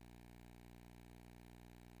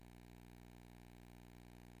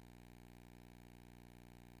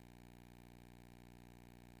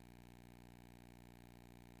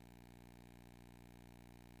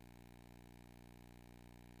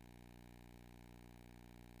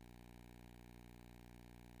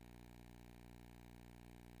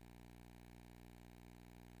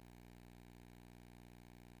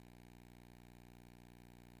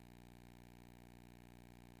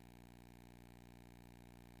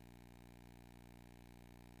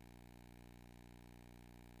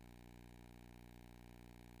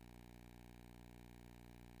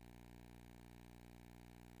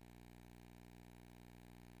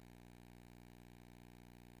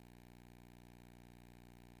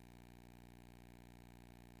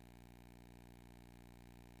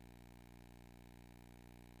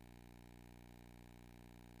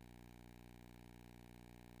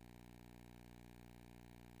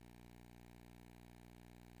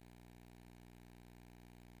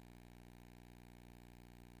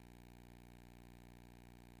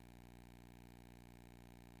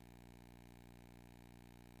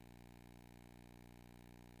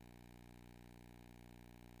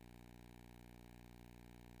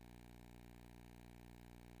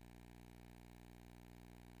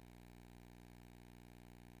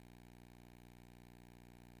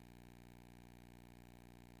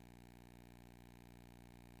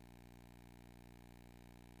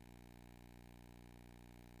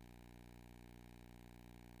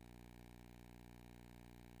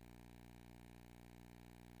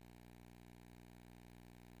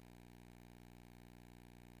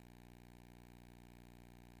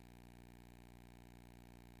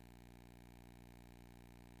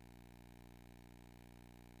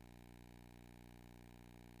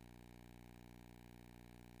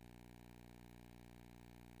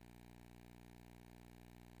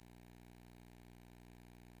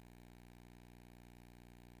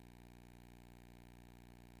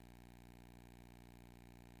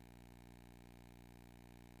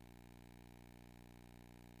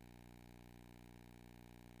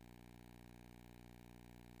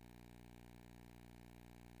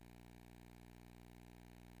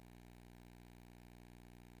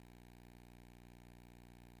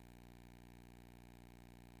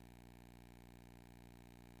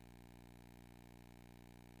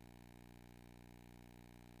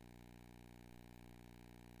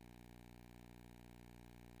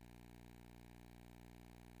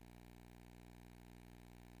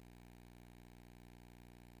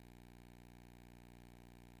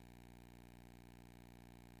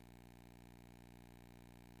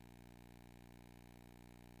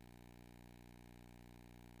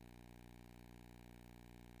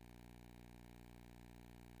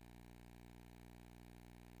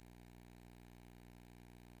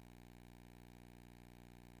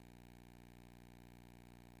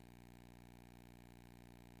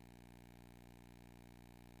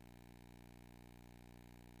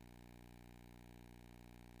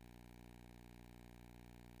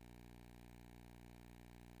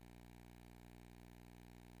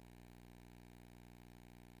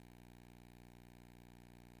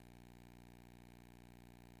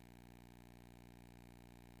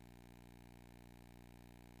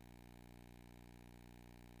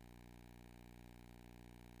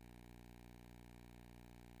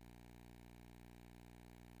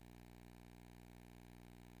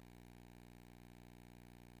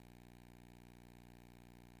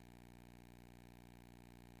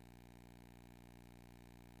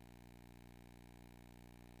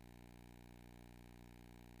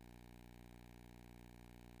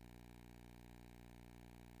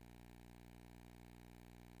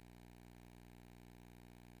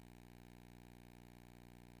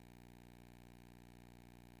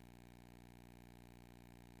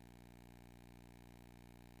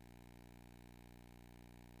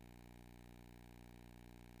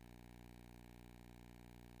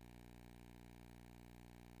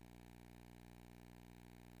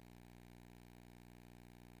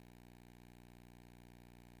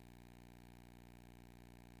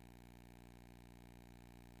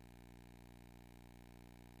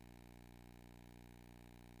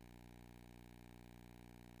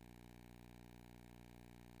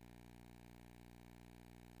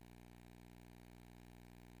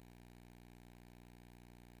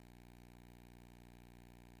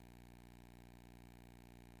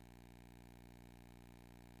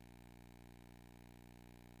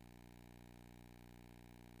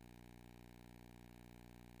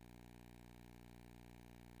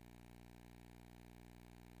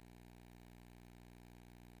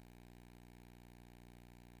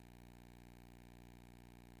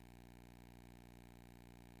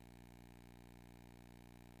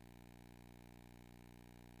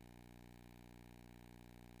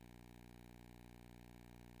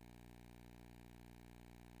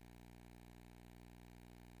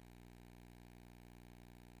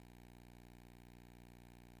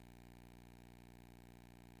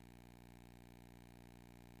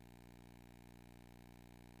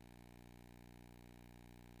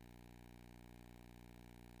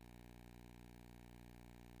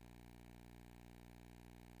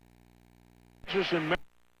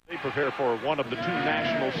 They prepare for one of the two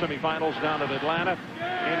national semifinals down in Atlanta.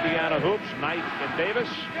 Indiana hoops, Knight and Davis.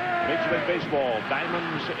 Major League Baseball,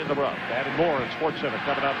 Diamonds in the rough. That and more in Sports Center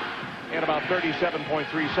coming up in about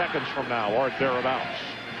 37.3 seconds from now, or thereabouts.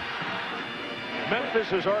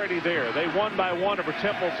 Memphis is already there. They won by 1 over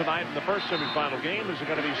Temple tonight in the first semifinal game. Is it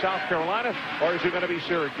going to be South Carolina or is it going to be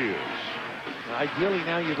Syracuse? Ideally,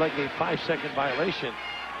 now you'd like a 5-second violation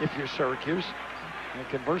if you're Syracuse. And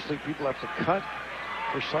conversely, people have to cut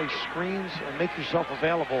precise screens and make yourself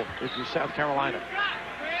available if you're South Carolina.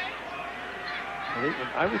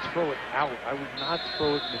 I would throw it out. I would not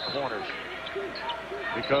throw it in the corners.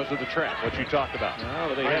 Because of the trap, what you talked about.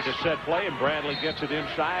 No, they had to set play, and Bradley gets it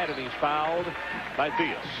inside, and he's fouled by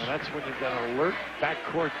Diaz. And that's when you've got an alert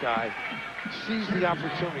backcourt guy. Sees the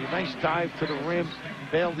opportunity. Nice dive to the rim.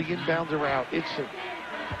 Bail the inbounder out. And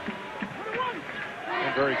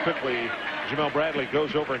very quickly, Jamel Bradley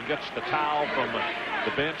goes over and gets the towel from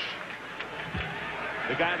the bench.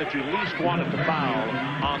 The guy that you least wanted to foul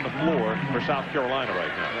on the floor for South Carolina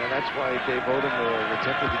right now. And that's why Dave Odom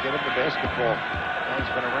attempted to get him the basketball. He's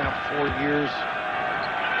been around 4 years.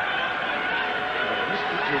 West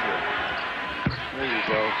Virginia. There you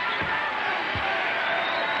go.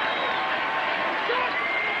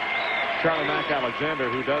 Charlie Mack-Alexander,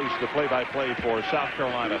 who does the play-by-play for South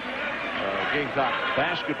Carolina Gamecock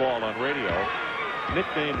basketball on radio,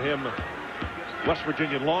 nicknamed him West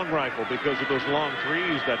Virginia long rifle because of those long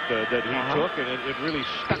threes that he took, and it really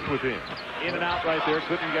stuck with him. In and out right there,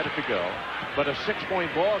 couldn't get it to go. But a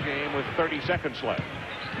 6-point ball game with 30 seconds left.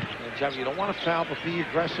 And Jeff, you don't want to foul, but be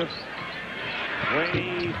aggressive.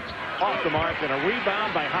 Way off the mark, and a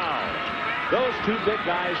rebound by Howell. Those two big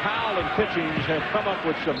guys, Howell and Pitchings, have come up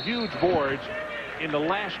with some huge boards in the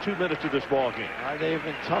last 2 minutes of this ball game. They have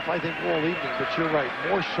been tough, I think, all evening, but you're right,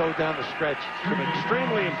 more so down the stretch. Some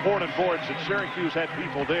extremely important boards that Syracuse had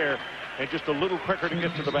people there and just a little quicker to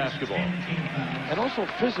get to the basketball. And also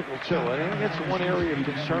physical, too. I think that's the one area of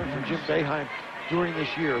concern for Jim Boeheim during this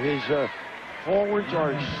year. His forwards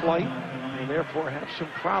are slight and therefore have some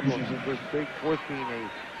problems. And with Big Fourth being a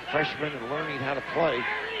freshman and learning how to play,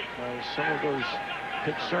 some of those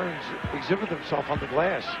concerns exhibit themselves on the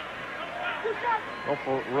glass. Well,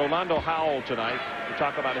 for Rolando Howell tonight, we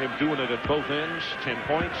talk about him doing it at both ends. 10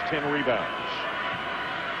 points, 10 rebounds.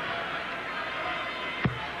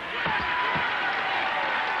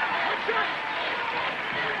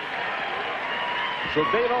 So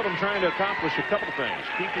Dave Odom trying to accomplish a couple of things.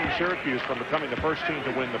 Keeping Syracuse from becoming the first team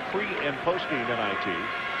to win the pre- and post-game NIT.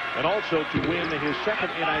 And also to win his second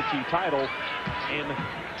NIT title in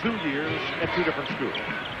 2 years at 2 different schools.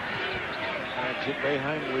 Jim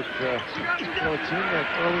Boeheim with a team that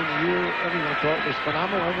early in the year everyone thought was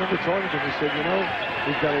phenomenal. I remember talking to him. He said, you know,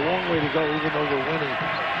 we've got a long way to go even though we're winning.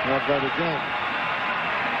 But again,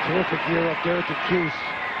 terrific year up there at the Cuse.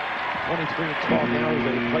 23-12 now as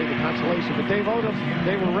they play the consolation. But Dave Odom,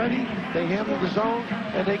 they were ready. They handled the zone,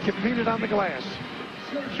 and they competed on the glass.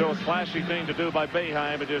 So a classy thing to do by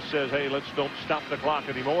Boeheim. It just says, hey, let's don't stop the clock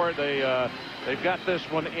anymore. They've got this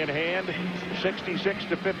one in hand.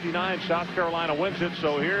 66-59. South Carolina wins it.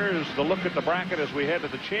 So here's the look at the bracket as we head to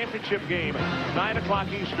the championship game, 9 o'clock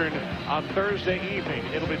Eastern on Thursday evening.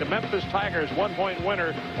 It'll be the Memphis Tigers 1-point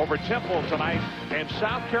winner over Temple tonight, and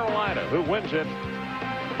South Carolina, who wins it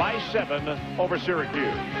by 7 over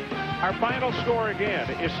Syracuse. Our final score again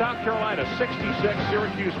is South Carolina 66,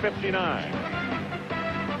 Syracuse 59.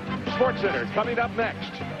 Sports Center coming up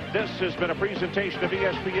next. This has been a presentation of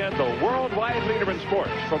ESPN, the worldwide leader in sports.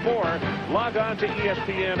 For more, log on to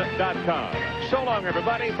ESPN.com. So long,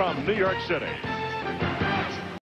 everybody, from New York City.